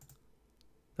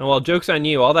 Oh, well, joke's on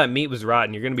you. All that meat was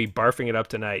rotten. You're going to be barfing it up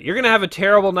tonight. You're going to have a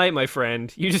terrible night, my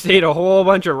friend. You just ate a whole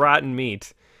bunch of rotten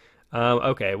meat.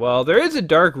 Okay, well, there is a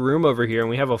dark room over here, and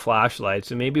we have a flashlight,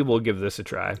 so maybe we'll give this a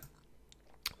try.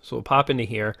 So we'll pop into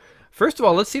here. First of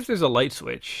all, let's see if there's a light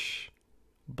switch.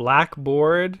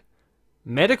 Blackboard.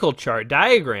 Medical chart.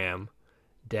 Diagram.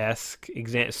 Desk.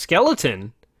 Exam.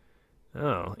 Skeleton.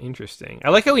 Oh, interesting. I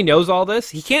like how he knows all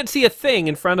this. He can't see a thing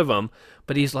in front of him,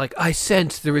 but he's like, I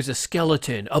sense there is a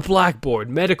skeleton, a blackboard,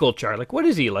 medical chart. Like, what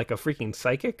is he, like a freaking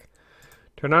psychic?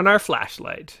 Turn on our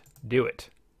flashlight. Do it.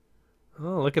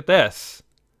 Oh, look at this.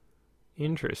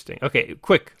 Interesting. Okay,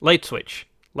 quick. Light switch.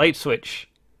 Light switch.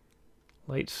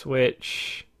 Light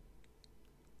switch.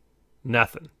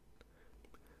 Nothing.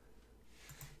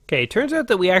 Okay, turns out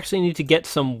that we actually need to get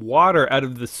some water out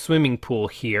of the swimming pool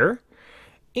here.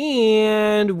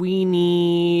 And we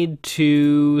need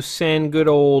to send good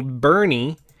old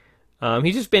Bernie.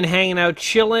 He's just been hanging out,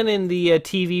 chilling in the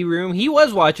TV room. He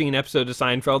was watching an episode of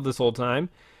Seinfeld this whole time.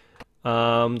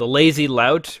 The lazy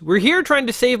lout. We're here trying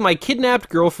to save my kidnapped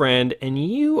girlfriend, and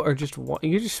you're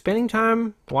just spending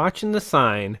time watching the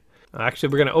sign. Actually,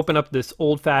 we're going to open up this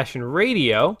old-fashioned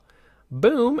radio.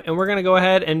 Boom, and we're going to go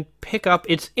ahead and pick up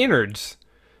its innards.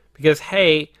 Because,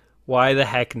 hey, why the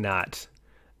heck not?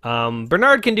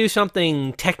 Bernard can do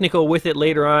something technical with it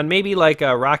later on. Maybe like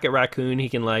a Rocket Raccoon, he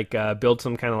can like build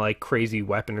some kind of like crazy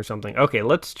weapon or something. Okay,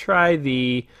 let's try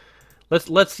the...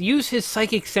 Let's use his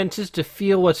psychic senses to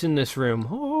feel what's in this room.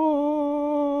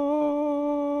 Oh,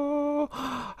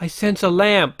 I sense a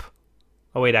lamp.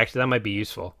 Oh wait, actually that might be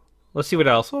useful. Let's see what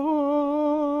else.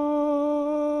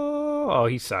 Oh,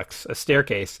 he sucks. A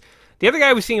staircase. The other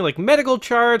guy was seeing like medical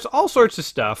charts, all sorts of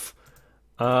stuff.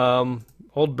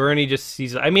 Old Bernie just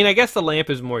sees... I mean, I guess the lamp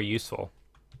is more useful.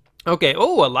 Okay,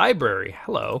 oh, a library.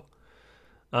 Hello.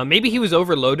 Maybe he was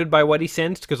overloaded by what he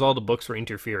sensed because all the books were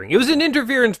interfering. It was an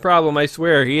interference problem, I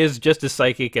swear. He is just as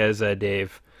psychic as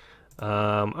Dave.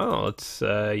 Let's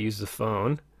use the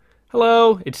phone.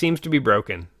 Hello. It seems to be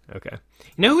broken. Okay.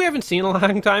 You know who we haven't seen in a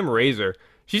long time? Razor.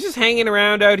 She's just hanging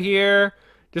around out here,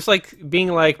 just like being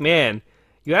like, man,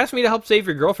 you asked me to help save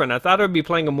your girlfriend. I thought I would be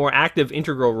playing a more active,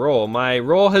 integral role. My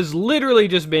role has literally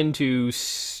just been to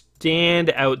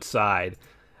stand outside.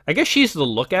 I guess she's the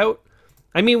lookout.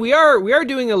 I mean, we are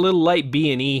doing a little light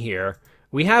B&E here.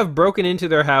 We have broken into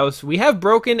their house. We have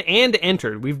broken and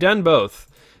entered. We've done both.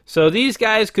 So these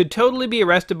guys could totally be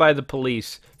arrested by the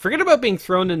police. Forget about being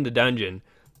thrown in the dungeon.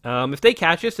 If they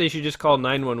catch us, they should just call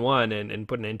 911 and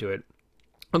put an end to it.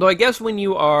 Although I guess when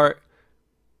you are...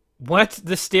 What?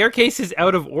 The staircase is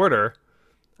out of order.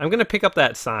 I'm going to pick up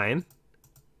that sign.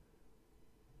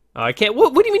 Oh, I can't...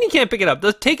 What do you mean you can't pick it up?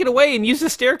 Let's take it away and use the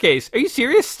staircase. Are you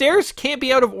serious? Stairs can't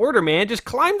be out of order, man. Just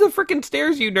climb the freaking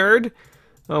stairs, you nerd.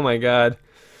 Oh, my God.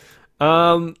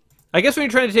 I guess when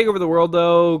you're trying to take over the world,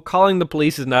 though, calling the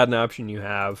police is not an option you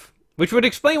have. Which would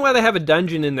explain why they have a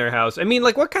dungeon in their house. I mean,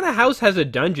 like, what kind of house has a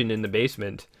dungeon in the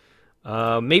basement?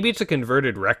 Maybe it's a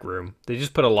converted rec room. They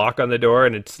just put a lock on the door,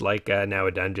 and it's, like, now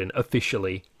a dungeon,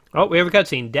 officially. Oh, we have a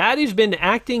cutscene. Daddy's been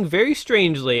acting very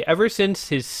strangely ever since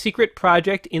his secret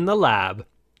project in the lab.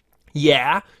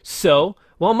 Yeah, so?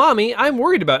 Well, Mommy, I'm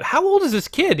worried about how old is this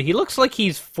kid? He looks like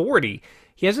he's 40.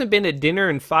 He hasn't been at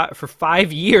dinner for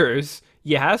 5 years.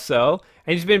 Yeah, so?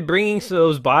 And he's been bringing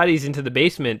those bodies into the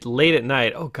basement late at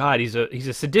night. Oh, God, he's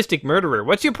a sadistic murderer.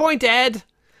 What's your point, Ed?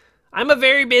 I'm a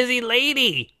very busy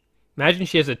lady. Imagine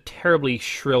she has a terribly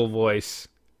shrill voice.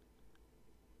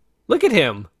 Look at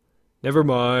him. Never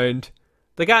mind.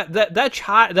 The guy,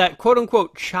 that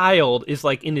quote-unquote child is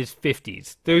like in his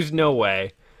 50s. There's no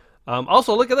way.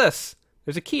 Also, look at this.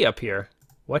 There's a key up here.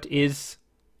 What is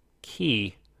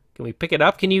key? Can we pick it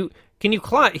up? Can you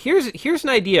climb? Here's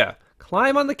an idea.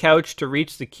 Climb on the couch to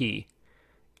reach the key.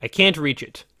 I can't reach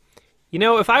it. You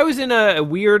know, if I was in a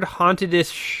weird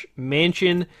haunted-ish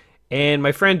mansion and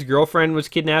my friend's girlfriend was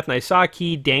kidnapped and I saw a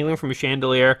key dangling from a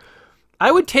chandelier,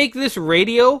 I would take this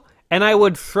radio and I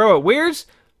would throw it.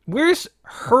 Where's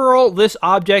hurl this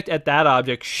object at that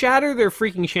object, shatter their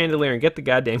freaking chandelier, and get the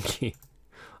goddamn key.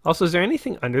 Also, is there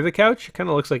anything under the couch? It kind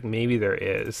of looks like maybe there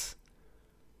is.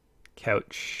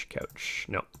 Couch.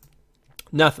 No.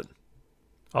 Nothing.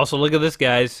 Also, look at this,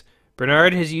 guys.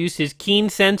 Bernard has used his keen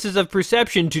senses of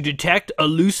perception to detect a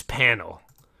loose panel.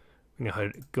 We're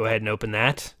going to go ahead and open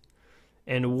that.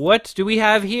 And what do we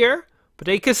have here? But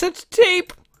a cassette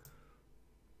tape.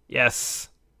 Yes.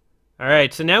 All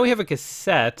right, so now we have a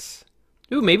cassette.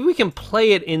 Ooh, maybe we can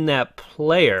play it in that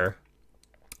player.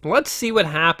 Let's see what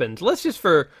happens. Let's just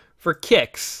for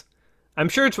kicks. I'm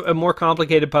sure it's a more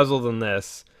complicated puzzle than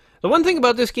this. The one thing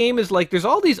about this game is, like, there's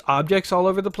all these objects all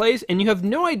over the place, and you have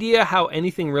no idea how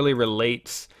anything really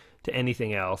relates to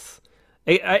anything else.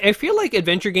 I feel like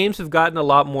adventure games have gotten a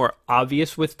lot more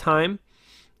obvious with time.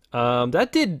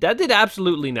 That did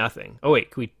absolutely nothing. Oh,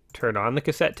 wait, can we turn on the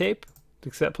cassette tape? The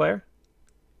cassette player?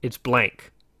 It's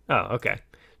blank. Oh, okay.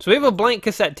 So we have a blank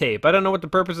cassette tape. I don't know what the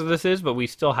purpose of this is, but we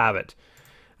still have it.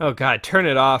 Oh, God, turn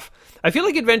it off. I feel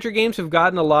like adventure games have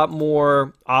gotten a lot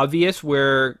more obvious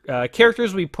where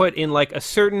characters we put in, like, a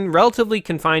certain relatively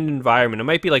confined environment. It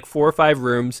might be, like, 4 or 5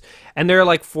 rooms, and there are,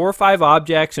 like, 4 or 5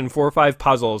 objects and 4 or 5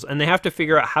 puzzles, and they have to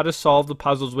figure out how to solve the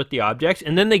puzzles with the objects,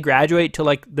 and then they graduate to,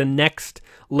 like, the next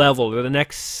level or the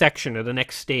next section or the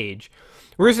next stage.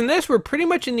 Whereas in this, we're pretty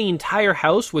much in the entire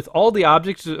house with all the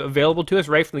objects available to us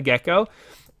right from the get-go.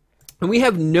 And we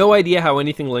have no idea how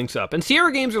anything links up. And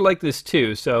Sierra games are like this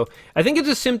too. So I think it's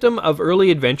a symptom of early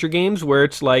adventure games where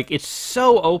it's like, it's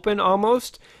so open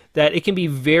almost that it can be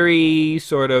very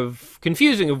sort of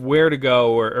confusing of where to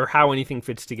go or how anything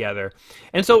fits together.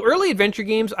 And so early adventure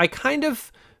games, I kind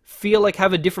of feel like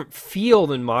have a different feel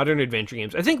than modern adventure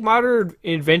games. I think modern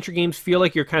adventure games feel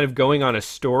like you're kind of going on a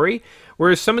story,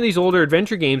 whereas some of these older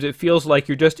adventure games, it feels like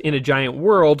you're just in a giant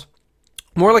world,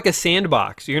 more like a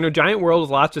sandbox. You're in a giant world with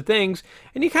lots of things,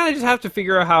 and you kind of just have to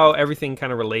figure out how everything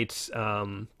kind of relates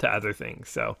to other things.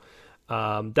 So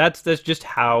that's just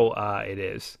how it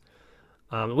is.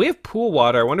 We have pool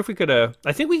water. I wonder if we could...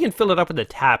 I think we can fill it up with a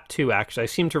tap, too, actually. I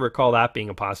seem to recall that being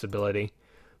a possibility.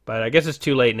 But I guess it's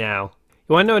too late now.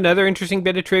 You want to know another interesting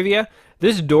bit of trivia?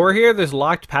 This door here, this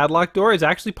locked padlock door, is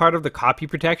actually part of the copy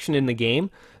protection in the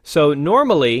game. So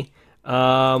normally...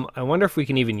 I wonder if we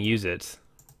can even use it.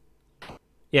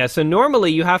 Yeah, so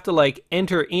normally you have to like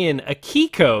enter in a key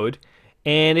code,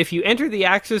 and if you enter the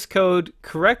access code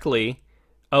correctly,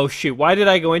 oh shoot, why did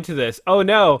I go into this? Oh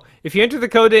no, if you enter the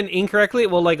code in incorrectly,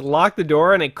 it will like lock the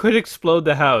door and it could explode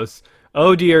the house.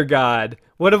 Oh dear God,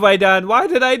 what have I done? Why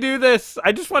did I do this?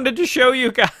 I just wanted to show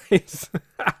you guys.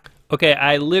 Okay,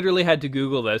 I literally had to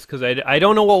Google this because I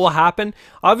don't know what will happen.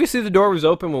 Obviously the door was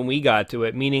open when we got to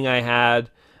it, meaning I had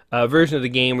a version of the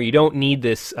game where you don't need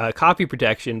this copy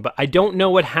protection, but I don't know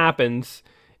what happens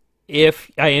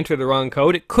if I enter the wrong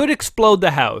code. It could explode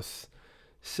the house.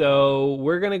 So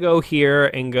we're going to go here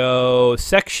and go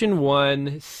section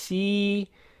 1, C18.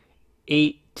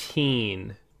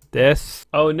 This.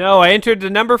 Oh no, I entered the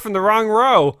number from the wrong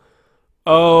row.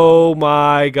 Oh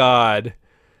my God.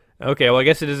 Okay, well I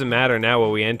guess it doesn't matter now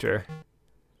what we enter.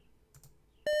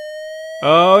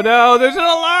 Oh no, there's an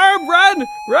alarm! Run!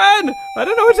 Run! I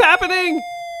don't know what's happening!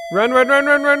 Run, run, run,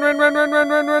 run, run, run, run, run, run,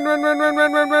 run, run, run, run, run,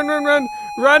 run, run, run, run, run!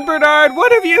 Run, Bernard!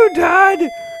 What have you done?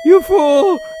 You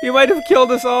fool! You might have killed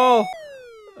us all!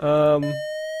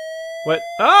 What?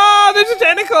 Oh, there's a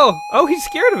tentacle! Oh, he's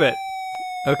scared of it.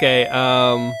 Okay,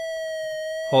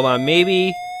 hold on,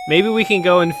 maybe we can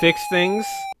go and fix things.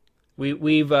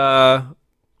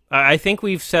 I think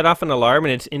we've set off an alarm,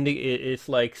 and it's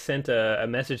like sent a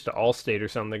message to Allstate or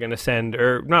something. They're gonna send,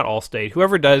 or not Allstate,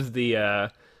 whoever does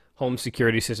the home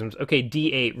security systems. Okay,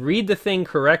 D8. Read the thing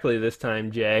correctly this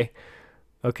time, Jay.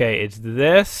 Okay, it's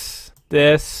this,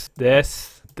 this,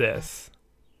 this, this.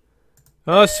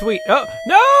 Oh, sweet. Oh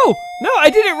no, no! I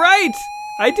did it right.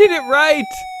 I did it right.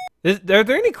 Are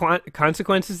there any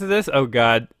consequences to this? Oh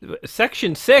God.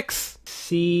 Section 6,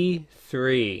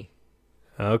 C3.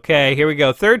 Okay, here we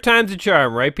go. Third time's a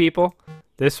charm, right, people?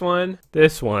 This one,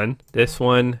 this one, this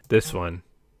one, this one.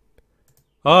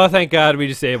 Oh, thank God we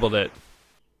disabled it.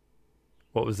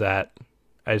 What was that?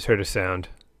 I just heard a sound.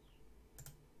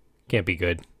 Can't be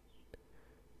good.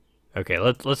 Okay,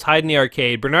 let's hide in the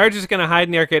arcade. Bernard's just gonna hide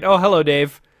in the arcade. Oh, hello,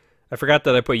 Dave. I forgot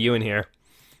that I put you in here.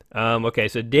 Okay,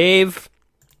 so Dave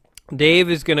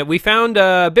is gonna... We found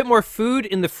a bit more food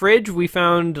in the fridge. We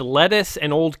found lettuce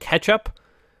and old ketchup.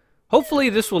 Hopefully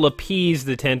this will appease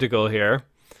the tentacle here.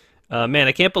 Man,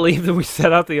 I can't believe that we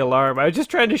set off the alarm. I was just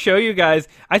trying to show you guys.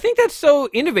 I think that's so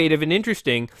innovative and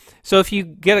interesting. So if you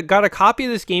got a copy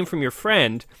of this game from your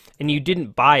friend and you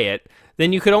didn't buy it,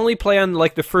 then you could only play on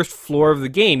like the first floor of the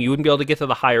game. You wouldn't be able to get to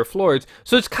the higher floors.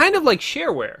 So it's kind of like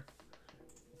shareware.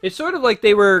 It's sort of like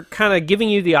they were kind of giving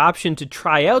you the option to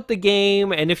try out the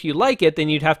game, and if you like it, then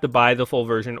you'd have to buy the full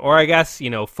version, or I guess,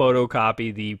 you know,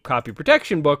 photocopy the copy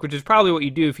protection book, which is probably what you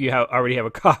do if you already have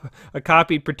a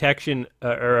copy protection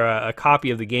or a copy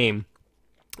of the game.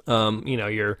 You know,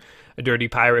 you're a dirty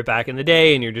pirate back in the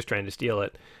day, and you're just trying to steal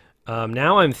it.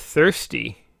 Now I'm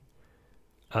thirsty.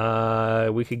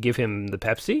 We could give him the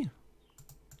Pepsi.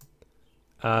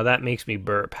 That makes me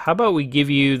burp. How about we give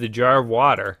you the jar of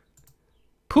water?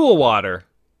 Pool water.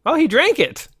 Oh, he drank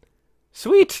it.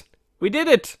 Sweet. We did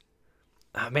it.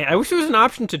 Oh, man, I wish there was an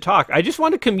option to talk. I just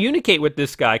want to communicate with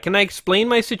this guy. Can I explain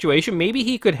my situation? Maybe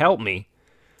he could help me.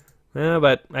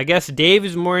 But I guess Dave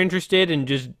is more interested in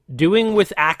just doing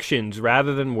with actions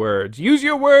rather than words. Use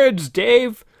your words,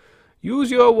 Dave.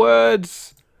 Use your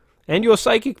words. And your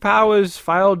psychic powers.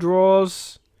 File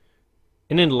drawers.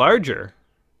 An enlarger.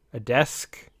 A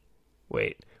desk.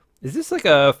 Wait. Is this like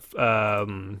a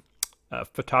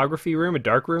photography room, a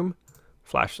dark room?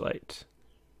 Flashlight.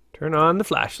 Turn on the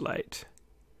flashlight.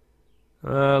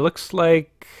 Looks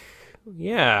like...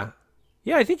 Yeah.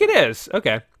 Yeah, I think it is.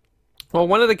 Okay. Well,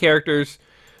 one of the characters,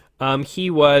 he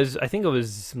was... I think it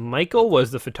was Michael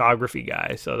was the photography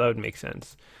guy, so that would make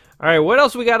sense. All right, what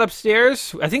else we got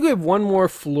upstairs? I think we have one more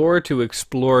floor to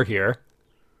explore here.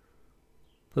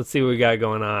 Let's see what we got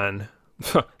going on.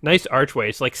 Nice archway.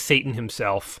 It's like Satan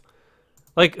himself.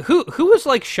 Like, who was,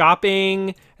 like,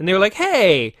 shopping, and they were like,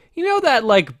 hey, you know that,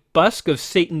 like, busk of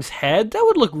Satan's head? That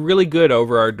would look really good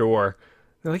over our door.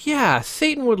 They're like, yeah,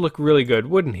 Satan would look really good,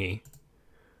 wouldn't he?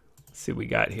 Let's see what we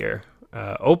got here.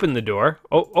 Open the door.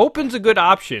 Oh, open's a good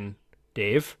option,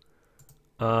 Dave.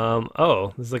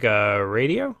 Oh, there's like a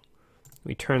radio? Let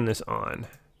me turn this on.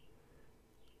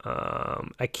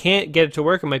 I can't get it to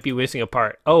work. It might be wasting a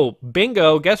part. Oh,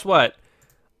 bingo. Guess what?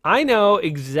 I know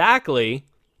exactly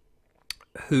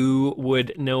who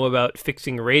would know about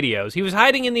fixing radios. He was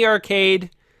hiding in the arcade.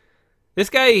 This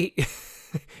guy,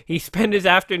 he spent his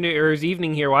afternoon or his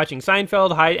evening here watching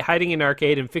Seinfeld, hiding in an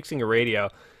arcade and fixing a radio.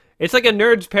 It's like a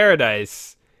nerd's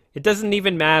paradise. It doesn't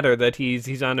even matter that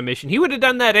he's on a mission. He would have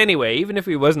done that anyway, even if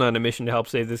he wasn't on a mission to help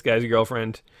save this guy's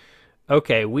girlfriend.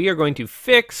 Okay, we are going to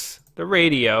fix the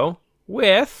radio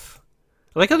with...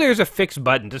 I like how there's a fix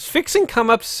button. Does fixing come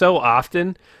up so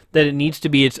often that it needs to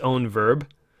be its own verb?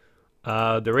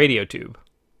 The radio tube.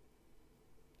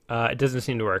 It doesn't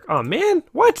seem to work. Oh, man.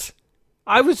 What?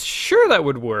 I was sure that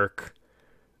would work.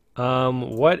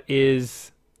 What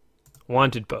is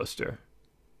wanted poster?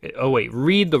 Oh, wait.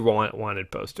 Read the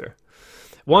wanted poster.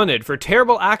 Wanted for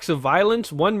terrible acts of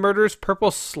violence. One murders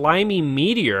purple slimy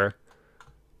meteor.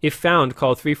 If found,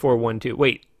 call 3412.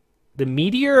 Wait. The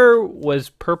meteor was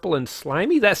purple and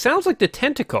slimy? That sounds like the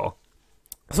tentacle.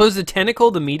 So is the tentacle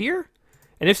the meteor?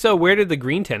 And if so, where did the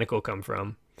green tentacle come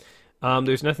from?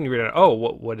 There's nothing to read out. Oh,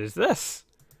 what is this?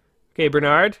 Okay,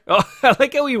 Bernard. Oh, I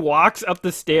like how he walks up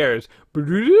the stairs.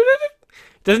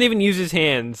 Doesn't even use his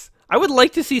hands. I would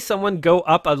like to see someone go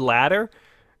up a ladder.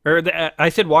 I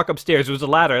said walk upstairs. It was a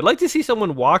ladder. I'd like to see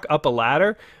someone walk up a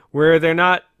ladder where they're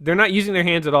not using their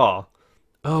hands at all.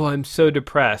 Oh, I'm so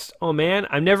depressed. Oh, man,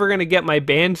 I'm never going to get my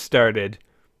band started.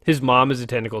 His mom is a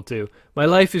tentacle, too. My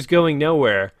life is going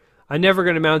nowhere. I'm never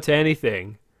going to amount to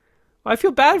anything. Well, I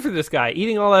feel bad for this guy.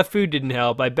 Eating all that food didn't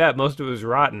help. I bet most of it was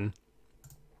rotten.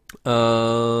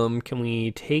 Can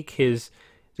we take his...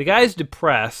 The guy's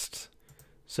depressed.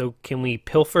 So can we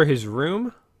pilfer his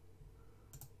room?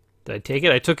 Did I take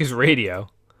it? I took his radio.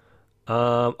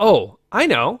 Oh, I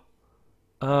know.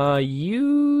 Yeah,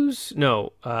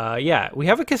 we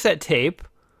have a cassette tape.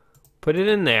 Put it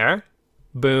in there.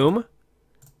 Boom.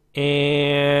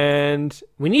 And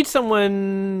we need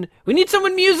someone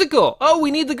musical. Oh,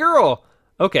 we need the girl.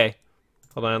 Okay.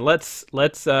 Hold on. Let's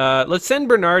send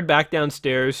Bernard back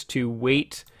downstairs to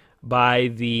wait by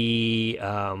the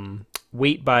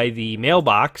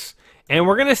mailbox, and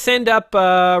we're gonna send up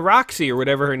Roxy or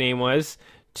whatever her name was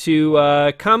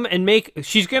to come and make.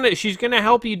 She's gonna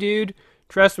help you, dude.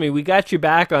 Trust me, we got your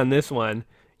back on this one.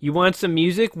 You want some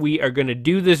music? We are gonna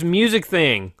do this music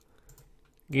thing.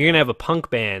 You're gonna have a punk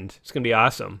band. It's gonna be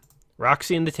awesome.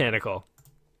 Roxy and the Tentacle.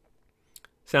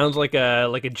 Sounds like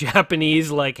a Japanese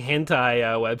like hentai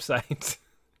website.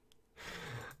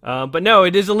 But no,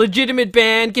 it is a legitimate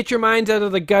band. Get your minds out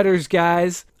of the gutters,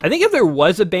 guys. I think if there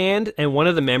was a band and one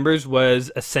of the members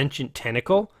was a sentient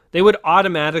tentacle, they would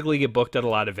automatically get booked at a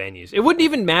lot of venues. It wouldn't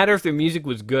even matter if their music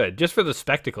was good, just for the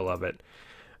spectacle of it.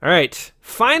 All right,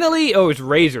 finally, oh, it's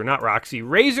Razor, not Roxy.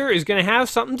 Razor is going to have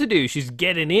something to do. She's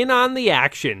getting in on the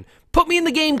action. Put me in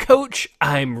the game, coach.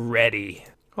 I'm ready.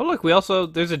 Oh, look,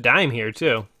 there's a dime here,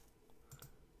 too.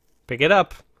 Pick it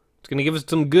up. It's going to give us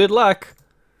some good luck.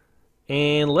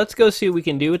 And let's go see what we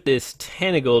can do with this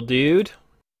tentacle, dude.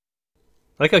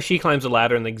 I like how she climbs the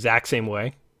ladder in the exact same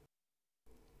way.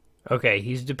 Okay,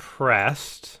 he's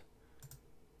depressed.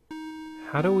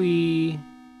 How do we...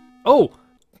 Oh!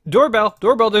 Doorbell!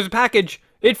 Doorbell, there's a package!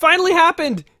 It finally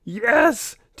happened!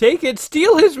 Yes! Take it!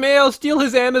 Steal his mail! Steal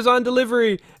his Amazon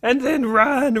delivery! And then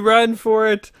run for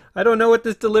it! I don't know what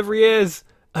this delivery is.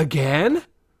 Again?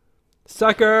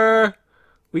 Sucker!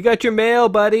 We got your mail,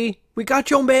 buddy! We got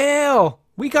your mail!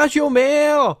 We got your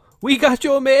mail! We got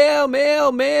your mail!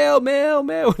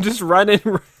 Mail! Just running.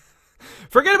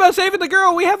 Forget about saving the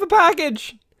girl! We have a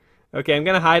package! Okay, I'm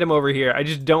gonna hide him over here. I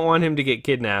just don't want him to get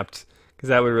kidnapped, because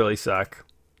that would really suck.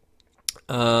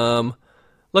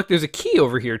 Look, there's a key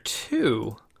over here,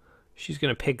 too. She's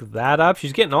gonna pick that up.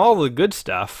 She's getting all the good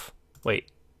stuff. Wait.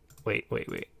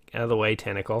 Out of the way,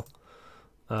 tentacle.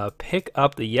 Pick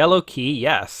up the yellow key.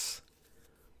 Yes.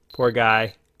 Poor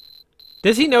guy.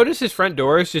 Does he notice his front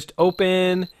door is just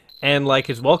open and like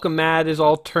his welcome mat is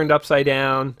all turned upside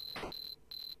down?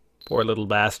 Poor little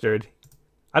bastard.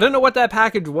 I don't know what that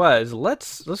package was.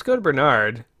 Let's go to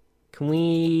Bernard. Can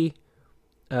we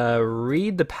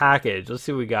read the package? Let's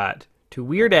see what we got. To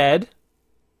Weird Ed.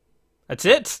 That's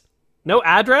it? No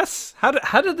address? How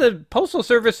did the Postal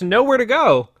Service know where to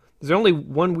go? Is there only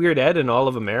one Weird Ed in all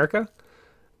of America?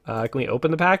 Can we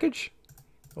open the package?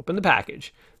 Open the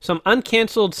package. Some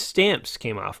uncanceled stamps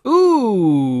came off.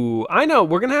 Ooh, I know.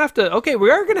 We're going to have to... Okay,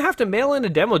 we are going to have to mail in a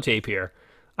demo tape here.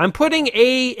 I'm putting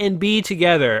A and B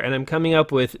together, and I'm coming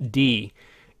up with D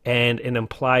and an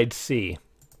implied C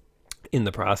in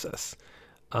the process.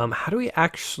 How do we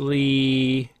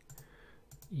actually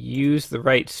use the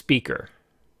right speaker?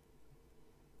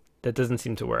 That doesn't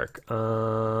seem to work.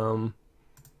 How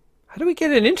do we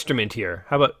get an instrument here?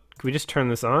 How about... Can we just turn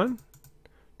this on?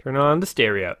 Turn on the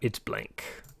stereo. It's blank.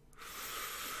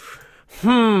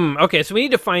 Okay, so we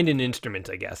need to find an instrument,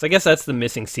 I guess. I guess that's the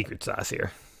missing secret sauce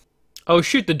here. Oh,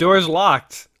 shoot, the door's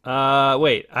locked.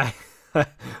 Wait, I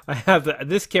have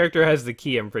this character has the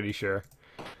key, I'm pretty sure.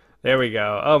 There we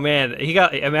go. Oh, man,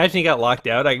 imagine he got locked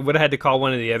out. I would have had to call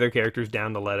one of the other characters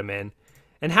down to let him in.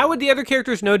 And how would the other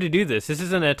characters know to do this? This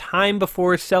isn't a time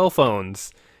before cell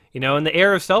phones. You know, in the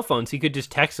era of cell phones, he could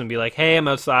just text and be like, hey, I'm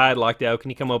outside, locked out,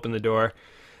 can you come open the door?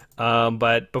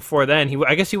 But before then,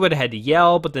 I guess he would have had to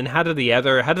yell, but then how did the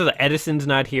Edisons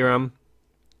not hear him?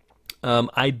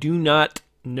 I do not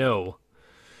know.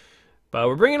 But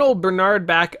we're bringing old Bernard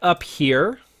back up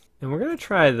here, and we're going to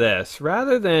try this.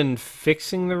 Rather than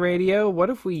fixing the radio, what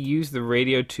if we use the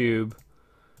radio tube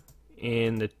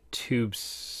in the tube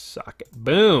socket?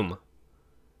 Boom!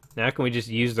 Now can we just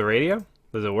use the radio?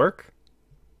 Does it work?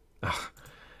 Ugh.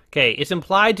 Okay, it's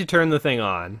implied to turn the thing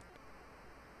on.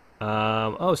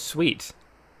 Oh, sweet.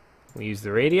 We use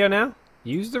the radio now?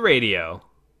 Use the radio.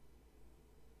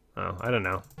 Oh, I don't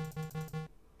know.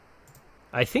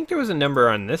 I think there was a number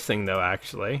on this thing, though,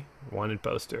 actually. Wanted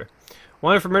poster.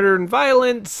 Wanted for murder and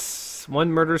violence.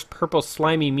 One murders purple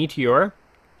slimy meteor.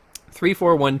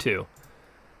 3412.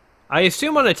 I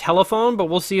assume on a telephone, but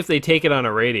we'll see if they take it on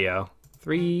a radio.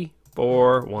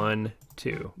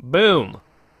 3412. Boom.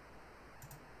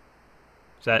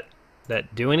 Does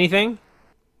that do anything?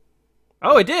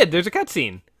 Oh, it did. There's a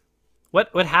cutscene.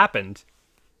 What happened?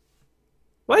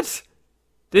 What?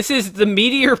 This is the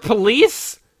meteor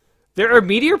police? There are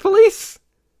meteor police?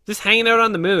 Just hanging out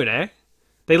on the moon, eh?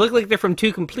 They look like they're from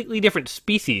two completely different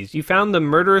species. You found the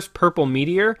murderous purple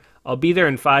meteor? I'll be there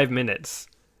in 5 minutes.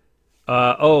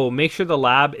 Oh, make sure the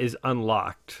lab is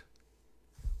unlocked.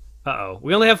 Uh-oh.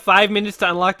 We only have 5 minutes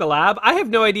to unlock the lab? I have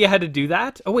no idea how to do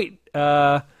that. Oh, wait.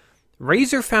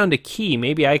 Razor found a key.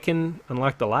 Maybe I can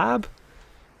unlock the lab?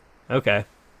 Okay.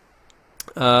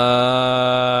 Oh,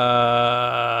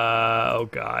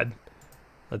 God.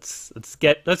 Let's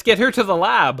get her to the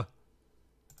lab.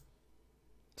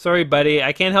 Sorry, buddy.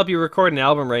 I can't help you record an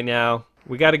album right now.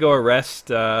 We got to go arrest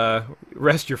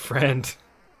your friend.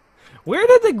 Where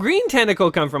did the green tentacle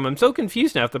come from? I'm so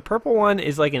confused now. If the purple one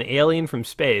is like an alien from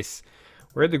space,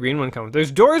 where did the green one come from?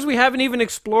 There's doors we haven't even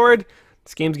explored.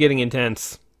 This game's getting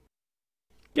intense.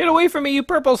 Get away from me, you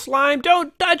purple slime!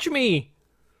 Don't touch me!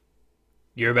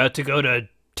 You're about to go to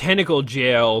tentacle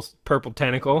jail, purple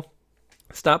tentacle.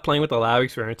 Stop playing with the lab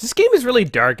experiments. This game is really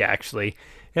dark, actually.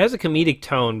 It has a comedic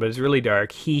tone, but it's really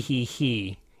dark.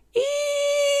 He.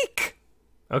 Eek!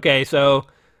 Okay, so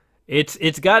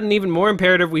it's gotten even more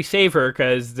imperative we save her,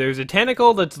 because there's a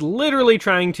tentacle that's literally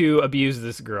trying to abuse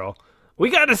this girl. We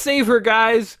gotta save her,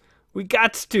 guys! We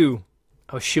gots to!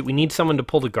 Oh, shoot, we need someone to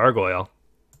pull the gargoyle.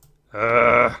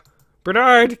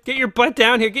 Bernard, get your butt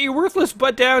down here. Get your worthless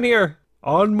butt down here.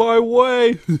 On my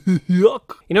way.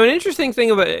 Yuck. You know, an interesting thing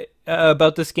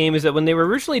about this game is that when they were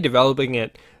originally developing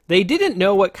it, they didn't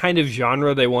know what kind of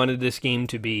genre they wanted this game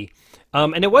to be.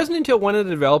 And it wasn't until one of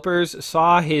the developers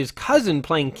saw his cousin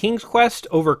playing King's Quest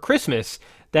over Christmas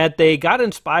that they got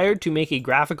inspired to make a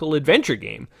graphical adventure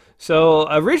game. So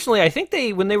originally, I think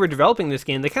when they were developing this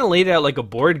game, they kind of laid it out like a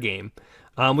board game.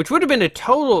 Which would have been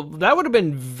that would have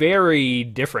been very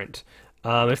different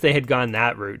if they had gone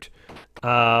that route.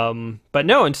 But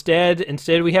no,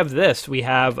 instead we have this. We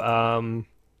have a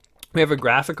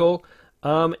graphical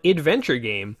adventure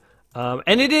game,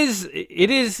 and it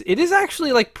is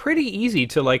actually like pretty easy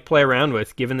to like play around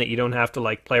with, given that you don't have to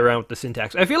like play around with the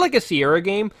syntax. I feel like a Sierra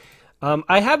game.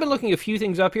 I have been looking a few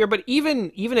things up here, but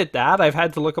even at that, I've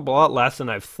had to look up a lot less than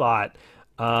I've thought.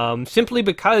 Simply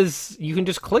because you can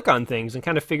just click on things and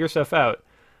kind of figure stuff out.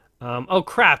 Oh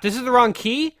crap, this is the wrong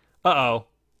key? Uh-oh.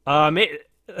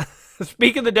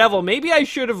 Speak of the devil, maybe I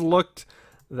should have looked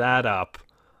that up.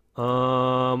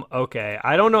 Okay,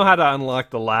 I don't know how to unlock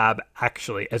the lab,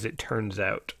 actually, as it turns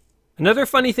out. Another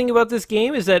funny thing about this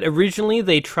game is that originally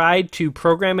they tried to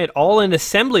program it all in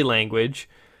assembly language,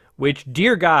 which,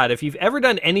 dear God, if you've ever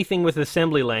done anything with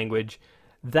assembly language,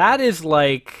 that is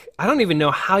like, I don't even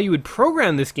know how you would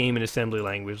program this game in assembly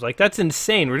language. Like, that's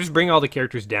insane. We're just bringing all the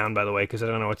characters down, by the way, because I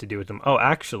don't know what to do with them. Oh,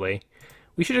 actually,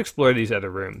 we should explore these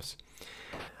other rooms.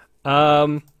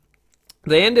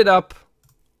 They ended up...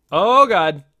 Oh,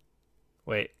 God.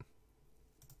 Wait.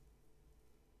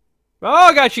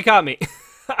 Oh, God, she caught me.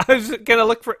 I was going to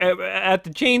look at the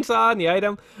chainsaw and the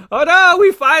item. Oh, no,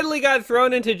 we finally got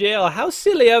thrown into jail. How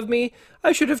silly of me.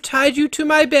 I should have tied you to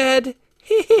my bed.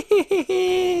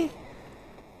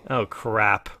 Oh,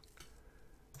 crap.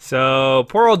 So,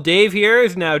 poor old Dave here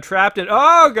is now trapped in...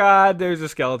 Oh, God, there's a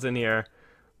skeleton here.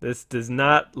 This does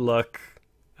not look...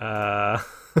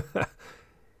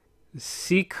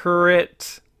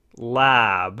 Secret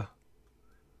lab.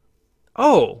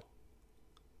 Oh.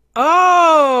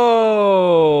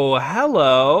 Oh,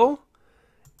 hello.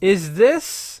 Is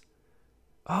this...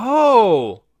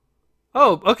 Oh.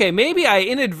 Oh, okay, maybe I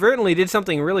inadvertently did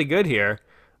something really good here.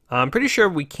 I'm pretty sure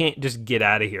we can't just get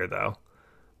out of here, though.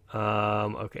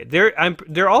 Okay,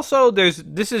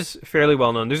 this is fairly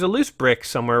well known. There's a loose brick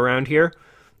somewhere around here,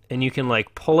 and you can,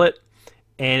 like, pull it,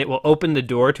 and it will open the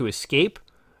door to escape.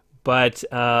 But,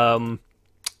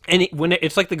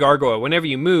 it's like the gargoyle. Whenever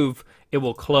you move, it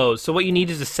will close. So what you need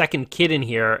is a second kid in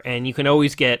here, and you can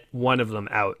always get one of them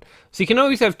out. So you can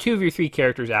always have 2 of your 3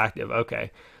 characters active.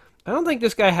 Okay. I don't think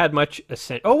this guy had much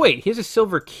ascent. Oh, wait, he has a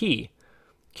silver key.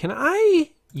 Can I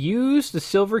use the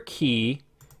silver key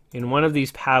in one of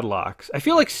these padlocks? I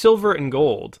feel like silver and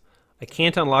gold. I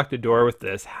can't unlock the door with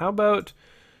this. How about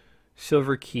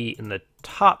silver key in the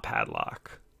top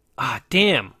padlock? Ah,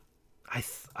 damn.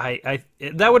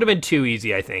 That would have been too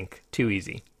easy, I think. Too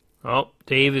easy. Oh,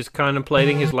 Dave is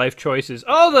contemplating his life choices.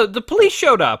 Oh, the police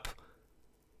showed up.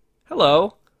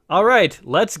 Hello. All right,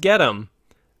 let's get him.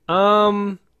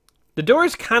 The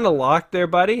door's kind of locked there,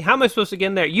 buddy. How am I supposed to get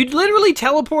in there? You literally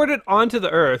teleported onto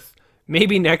the earth.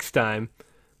 Maybe next time.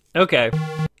 Okay.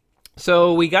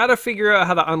 So we got to figure out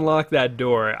how to unlock that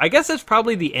door. I guess that's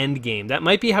probably the end game. That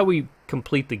might be how we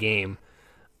complete the game.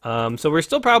 So we're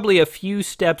still probably a few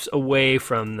steps away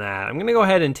from that. I'm going to go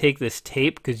ahead and take this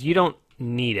tape because you don't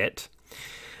need it.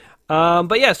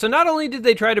 But yeah, so not only did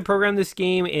they try to program this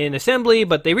game in assembly,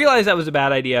 but they realized that was a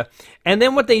bad idea. And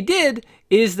then what they did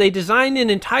is they designed an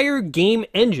entire game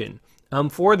engine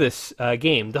for this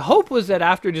game. The hope was that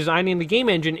after designing the game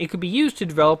engine, it could be used to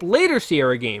develop later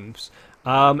Sierra games.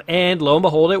 And lo and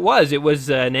behold, it was. It was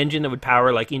an engine that would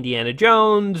power like Indiana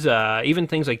Jones, even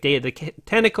things like Day of the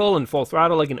Tentacle and Full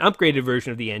Throttle, like an upgraded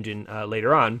version of the engine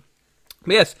later on.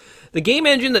 But yes, the game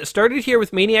engine that started here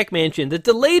with Maniac Mansion that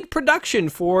delayed production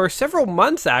for several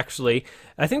months, actually.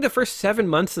 I think the first 7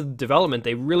 months of development,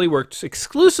 they really worked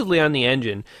exclusively on the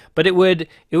engine. But it would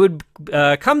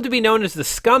come to be known as the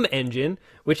SCUM engine,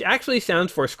 which actually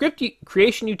stands for Script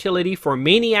Creation Utility for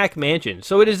Maniac Mansion.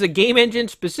 So it is a game engine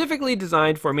specifically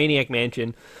designed for Maniac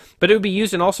Mansion, but it would be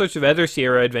used in all sorts of other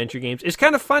Sierra adventure games. It's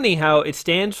kind of funny how it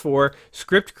stands for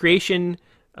Script Creation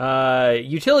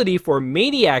Utility for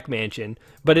Maniac Mansion,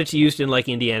 but it's used in like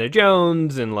Indiana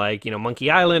Jones and like, Monkey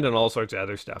Island and all sorts of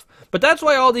other stuff. But that's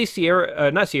why all these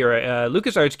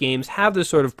LucasArts games have this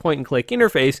sort of point and click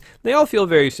interface. They all feel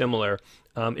very similar.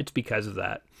 It's because of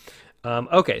that.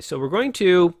 Okay, so we're going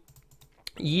to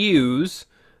use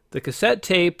the cassette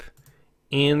tape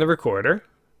in the recorder.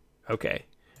 Okay,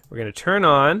 we're going to turn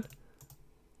on.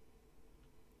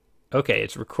 Okay,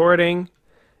 it's recording.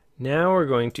 Now we're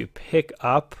going to pick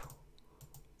up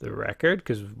the record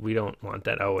because we don't want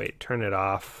that. Oh, wait, turn it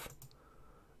off.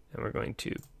 And we're going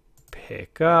to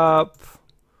pick up.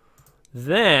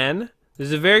 Then, this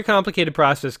is a very complicated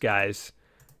process, guys.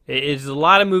 It's a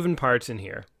lot of moving parts in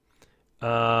here.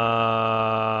 Oh,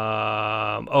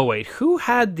 wait, who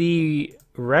had the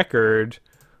record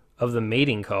of the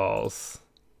mating calls?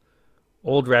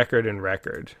 Old record and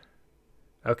record.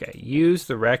 Okay, use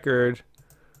the record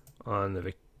on the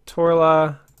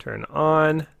Victrola, turn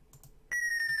on.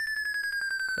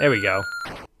 There we go.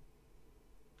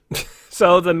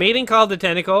 So the mating call of the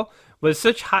tentacle was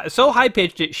so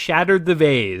high-pitched it shattered the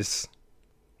vase.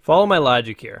 Follow my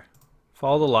logic here.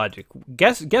 Follow the logic.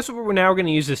 Guess what we're now going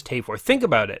to use this tape for. Think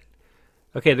about it.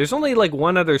 Okay, there's only like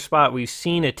one other spot we've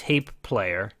seen a tape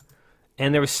player.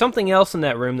 And there was something else in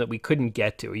that room that we couldn't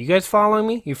get to. Are you guys following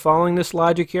me? You following this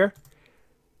logic here?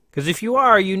 Because if you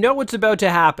are, you know what's about to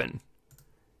happen.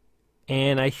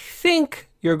 And I think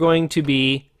you're going to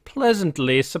be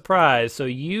pleasantly surprised. So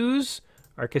use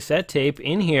our cassette tape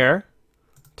in here.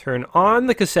 Turn on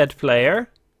the cassette player.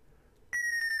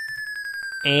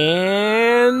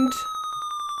 And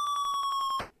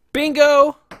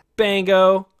bingo,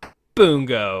 bango,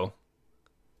 boongo.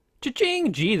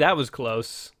 Cha-ching! Gee, that was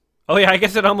close. Oh yeah, I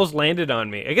guess it almost landed on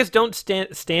me. I guess don't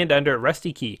stand under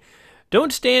rusty key.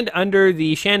 Don't stand under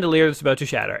the chandelier that's about to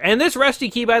shatter. And this rusty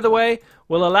key, by the way,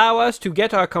 will allow us to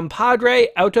get our compadre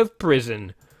out of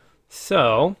prison.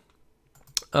 So,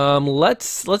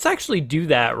 Let's actually do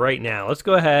that right now. Let's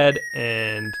go ahead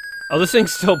and... Oh, this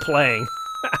thing's still playing.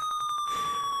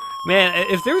 Man,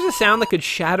 if there was a sound that could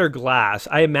shatter glass,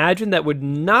 I imagine that would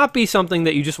not be something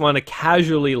that you just want to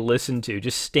casually listen to.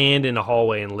 Just stand in a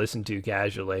hallway and listen to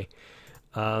casually.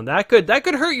 That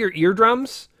could hurt your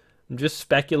eardrums. I'm just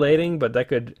speculating, but that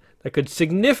could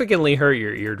significantly hurt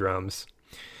your eardrums.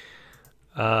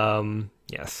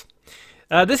 Yes.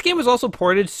 This game was also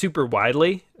ported super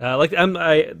widely. One of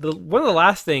the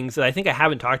last things that I think I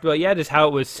haven't talked about yet is how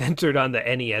it was censored on the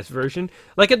NES version.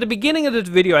 Like at the beginning of this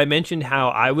video, I mentioned how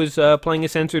I was playing a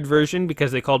censored version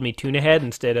because they called me Tuna Head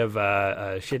instead of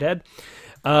Shithead.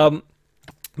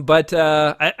 But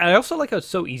I also like how it's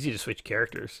so easy to switch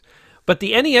characters. But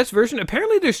the NES version,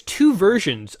 apparently there's two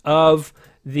versions of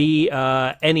the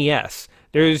NES.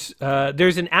 There's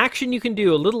an action you can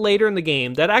do a little later in the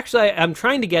game that actually I'm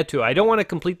trying to get to. I don't want to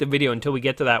complete the video until we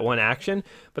get to that one action,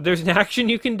 but there's an action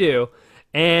you can do,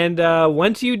 and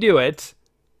once you do it...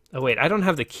 Oh, wait, I don't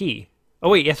have the key. Oh,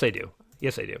 wait, yes, I do.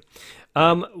 Yes, I do.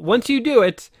 Once you do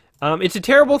it, it's a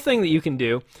terrible thing that you can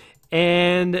do,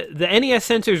 and the NES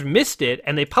censors missed it,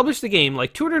 and they published the game,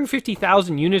 like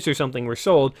 250,000 units or something were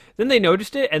sold, then they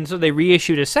noticed it, and so they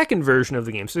reissued a second version of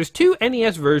the game. So there's two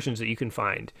NES versions that you can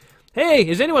find. Hey,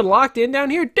 is anyone locked in down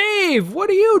here? Dave, what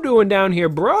are you doing down here,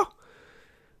 bro?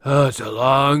 Oh, it's a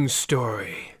long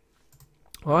story.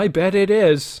 Well, I bet it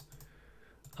is.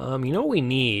 You know what we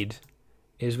need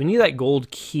is we need that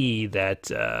gold key that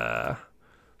that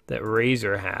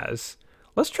Razor has.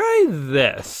 Let's try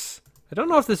this. I don't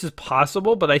know if this is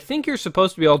possible, but I think you're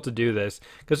supposed to be able to do this.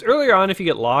 Because earlier on, if you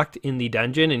get locked in the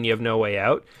dungeon and you have no way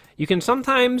out, you can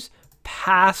sometimes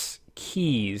pass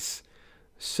keys.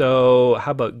 So,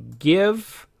 how about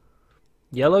give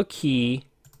yellow key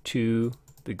to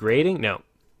the grating? No.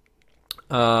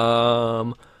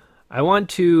 I want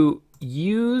to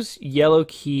use yellow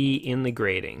key in the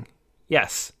grating.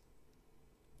 Yes.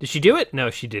 Did she do it? No,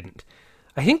 she didn't.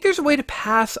 I think there's a way to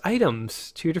pass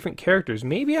items to different characters.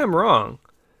 Maybe I'm wrong.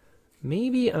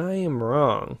 Maybe I am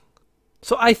wrong.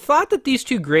 So I thought that these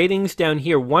two gratings down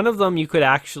here, one of them you could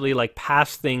actually like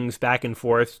pass things back and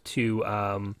forth to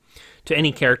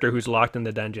any character who's locked in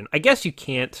the dungeon. I guess you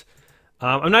can't.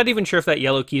 I'm not even sure if that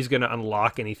yellow key is going to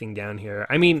unlock anything down here.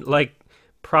 I mean, like,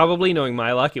 probably knowing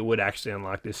my luck, it would actually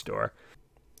unlock this door.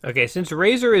 Okay, since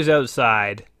Razor is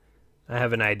outside, I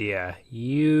have an idea.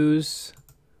 Use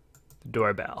the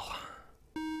doorbell.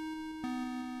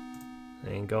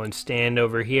 And go and stand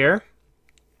over here.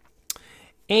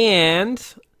 And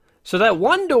so that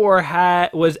one door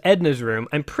was Edna's room.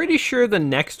 I'm pretty sure the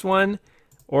next one,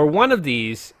 or one of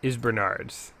these, is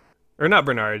Bernard's. Or not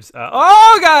Bernard's.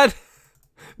 Oh, God!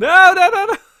 No, no, no,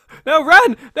 no! No,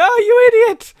 run! No, you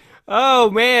idiot!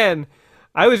 Oh, man.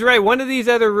 I was right. One of these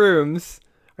other rooms.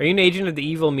 Are you an agent of the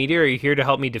evil meteor, or are you here to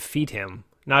help me defeat him?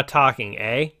 Not talking,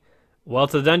 eh? Well,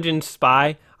 it's a dungeon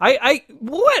spy.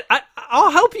 What?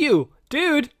 I'll help you,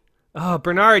 dude. Oh,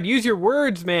 Bernard, use your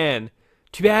words, man.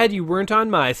 Too bad you weren't on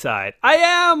my side. I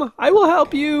am! I will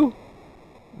help you!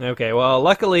 Okay, well,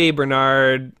 luckily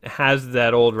Bernard has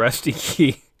that old rusty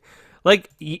key. Like,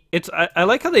 I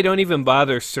like how they don't even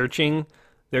bother searching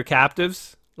their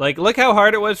captives. Like, look how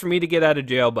hard it was for me to get out of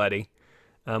jail, buddy.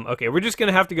 Okay, we're just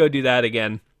gonna have to go do that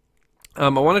again. I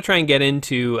want to try and get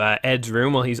into Ed's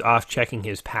room while he's off checking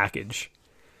his package.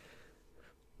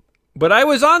 But I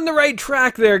was on the right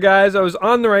track there, guys. I was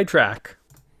on the right track.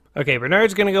 Okay,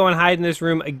 Bernard's going to go and hide in this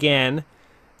room again.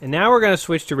 And now we're going to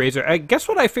switch to Razor. Guess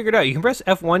what I figured out? You can press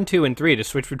F1, 2, and 3 to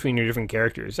switch between your different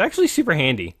characters. It's actually super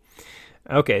handy.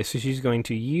 Okay, so she's going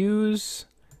to use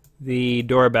the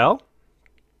doorbell.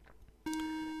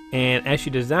 And as she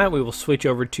does that, we will switch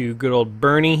over to good old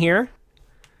Bernie here.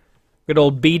 Good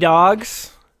old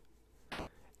B-Dogs.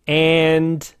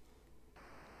 And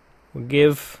we'll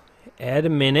give Ed a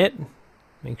minute.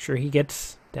 Make sure he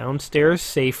gets downstairs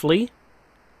safely.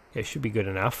 Okay, should be good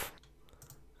enough.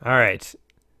 Alright.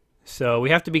 So we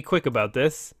have to be quick about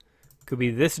this. Could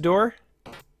be this door.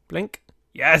 Blink.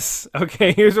 Yes!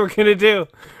 Okay, here's what we're gonna do.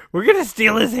 We're gonna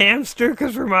steal his hamster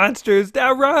because we're monsters.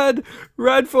 Now run!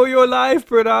 Run for your life,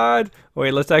 Bernard!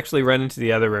 Wait, let's actually run into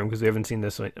the other room because we haven't seen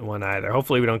this one either.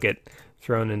 Hopefully we don't get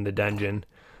thrown in the dungeon.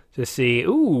 To see.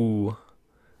 Ooh.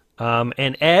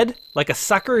 And Ed, like a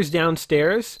sucker, is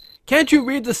downstairs. Can't you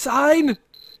read the sign?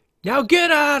 Now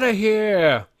get out of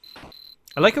here!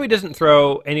 I like how he doesn't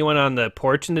throw anyone on the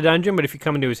porch in the dungeon, but if you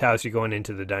come into his house, you're going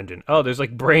into the dungeon. Oh, there's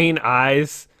like brain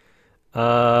eyes.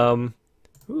 Ooh,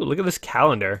 look at this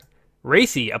calendar.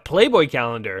 Racy, a Playboy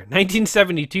calendar.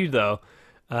 1972, though.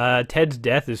 Ted's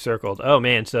death is circled. Oh,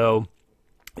 man, so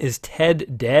is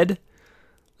Ted dead?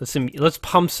 Let's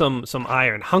pump some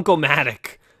iron.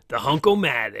 Hunk-o-matic. The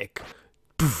hunk-o-matic.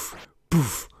 Poof,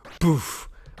 poof, poof.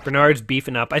 Bernard's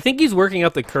beefing up. I think he's working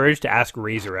up the courage to ask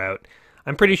Razor out.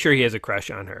 I'm pretty sure he has a crush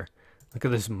on her. Look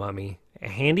at this mummy. A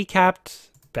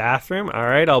handicapped bathroom. All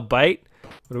right, I'll bite.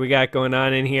 What do we got going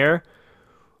on in here?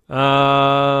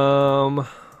 Open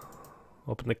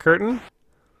the curtain.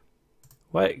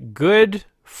 What? Good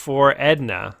for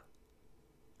Edna.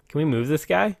 Can we move this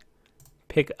guy?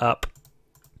 Pick up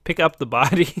the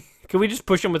body. Can we just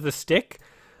push him with a stick?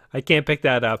 I can't pick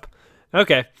that up.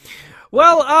 Okay.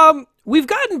 Well, we've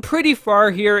gotten pretty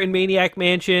far here in Maniac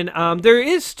Mansion. There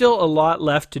is still a lot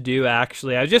left to do,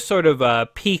 actually. I just sort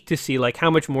of peeked to see like how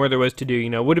much more there was to do. You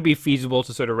know, would it be feasible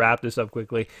to sort of wrap this up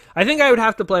quickly? I think I would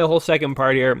have to play a whole second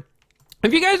part here.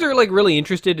 If you guys are like really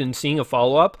interested in seeing a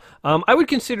follow-up, I would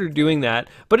consider doing that.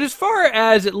 But as far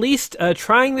as at least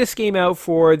trying this game out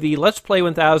for the Let's Play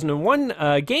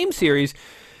 1001 game series,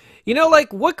 you know,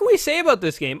 like, what can we say about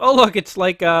this game? Oh, look, it's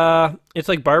like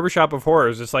Barbershop of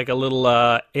Horrors. It's like a little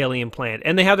alien plant.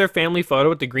 And they have their family photo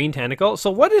with the green tentacle.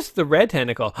 So what is the red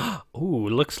tentacle? Ooh,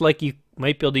 looks like you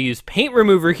might be able to use paint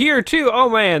remover here, too. Oh,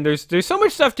 man, there's so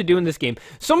much stuff to do in this game.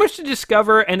 So much to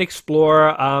discover and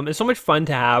explore, and so much fun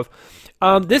to have.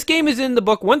 This game is in the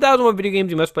book 1001 Video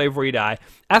Games You Must Play Before You Die.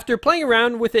 After playing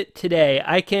around with it today,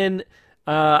 I can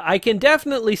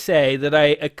definitely say that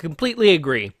I completely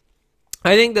agree.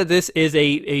 I think that this is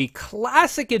a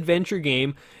classic adventure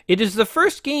game. It is the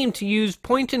first game to use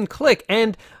point and click,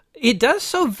 and it does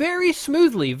so very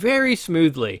smoothly, very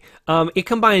smoothly. It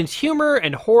combines humor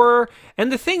and horror,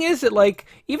 and the thing is that, like,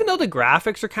 even though the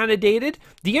graphics are kind of dated,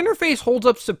 the interface holds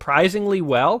up surprisingly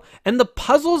well, and the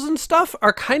puzzles and stuff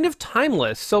are kind of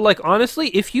timeless. So, like, honestly,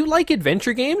 if you like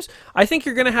adventure games, I think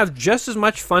you're going to have just as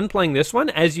much fun playing this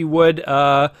one as you would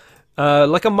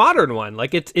like a modern one.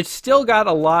 Like, it's still got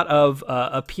a lot of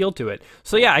appeal to it.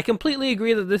 So yeah, I completely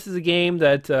agree that this is a game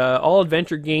that all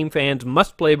adventure game fans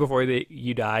must play before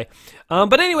you die.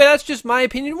 But anyway, that's just my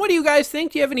opinion. What do you guys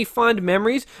think? Do you have any fond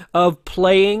memories of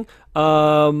playing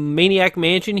Maniac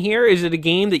Mansion here? Is it a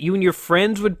game that you and your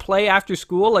friends would play after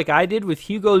school like I did with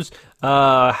Hugo's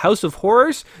House of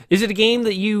Horrors? Is it a game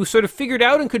that you sort of figured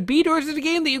out and could beat, or is it a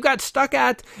game that you got stuck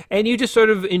at and you just sort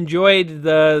of enjoyed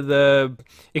the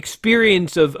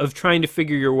experience of trying to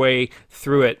figure your way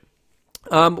through it?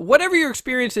 Whatever your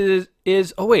experience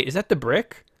is... Oh, wait, is that the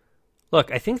brick?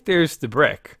 Look, I think there's the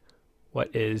brick.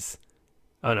 What is...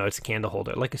 Oh, no, it's a candle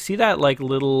holder. Like, see that, like,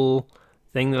 little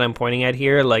thing that I'm pointing at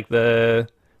here? Like the...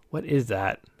 What is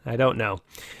that? I don't know.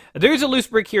 There's a loose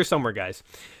brick here somewhere, guys.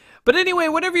 But anyway,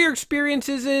 whatever your experience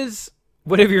was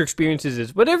with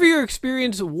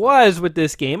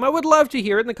this game, I would love to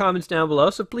hear it in the comments down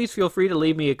below, so please feel free to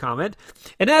leave me a comment.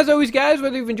 And as always, guys,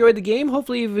 whether you've enjoyed the game,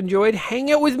 hopefully you've enjoyed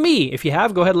hanging out with me. If you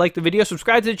have, go ahead and like the video,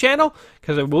 subscribe to the channel,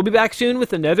 because I will be back soon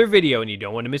with another video, and you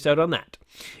don't want to miss out on that.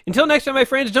 Until next time, my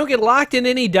friends, don't get locked in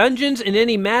any dungeons in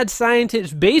any mad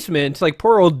scientist basement like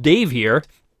poor old Dave here.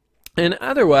 And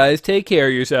otherwise, take care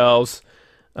of yourselves.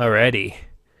 Alrighty.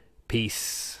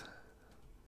 Peace.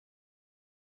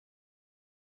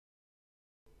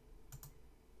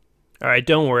 Alright,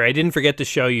 don't worry, I didn't forget to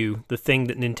show you the thing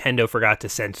that Nintendo forgot to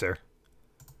censor.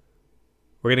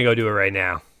 We're gonna go do it right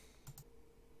now.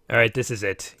 Alright, this is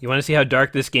it. You wanna see how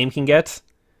dark this game can get?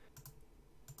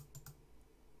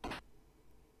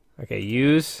 Okay,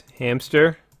 use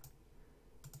hamster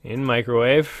in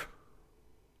microwave.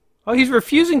 Oh, he's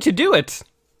refusing to do it!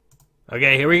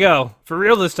 Okay, here we go. For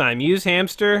real this time. Use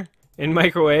hamster in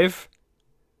microwave.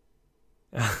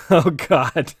 Oh,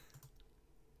 God.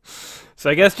 So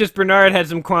I guess just Bernard had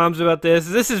some qualms about this.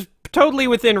 This is totally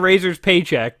within Razor's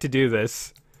paycheck to do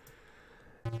this.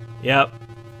 Yep.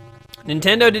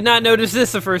 Nintendo did not notice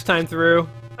this the first time through.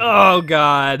 Oh,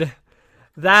 God.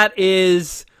 That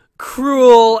is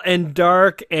cruel and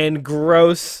dark and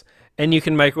gross. And you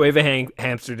can microwave a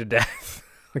hamster to death.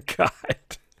 Oh, God.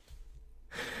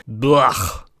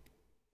 Blah.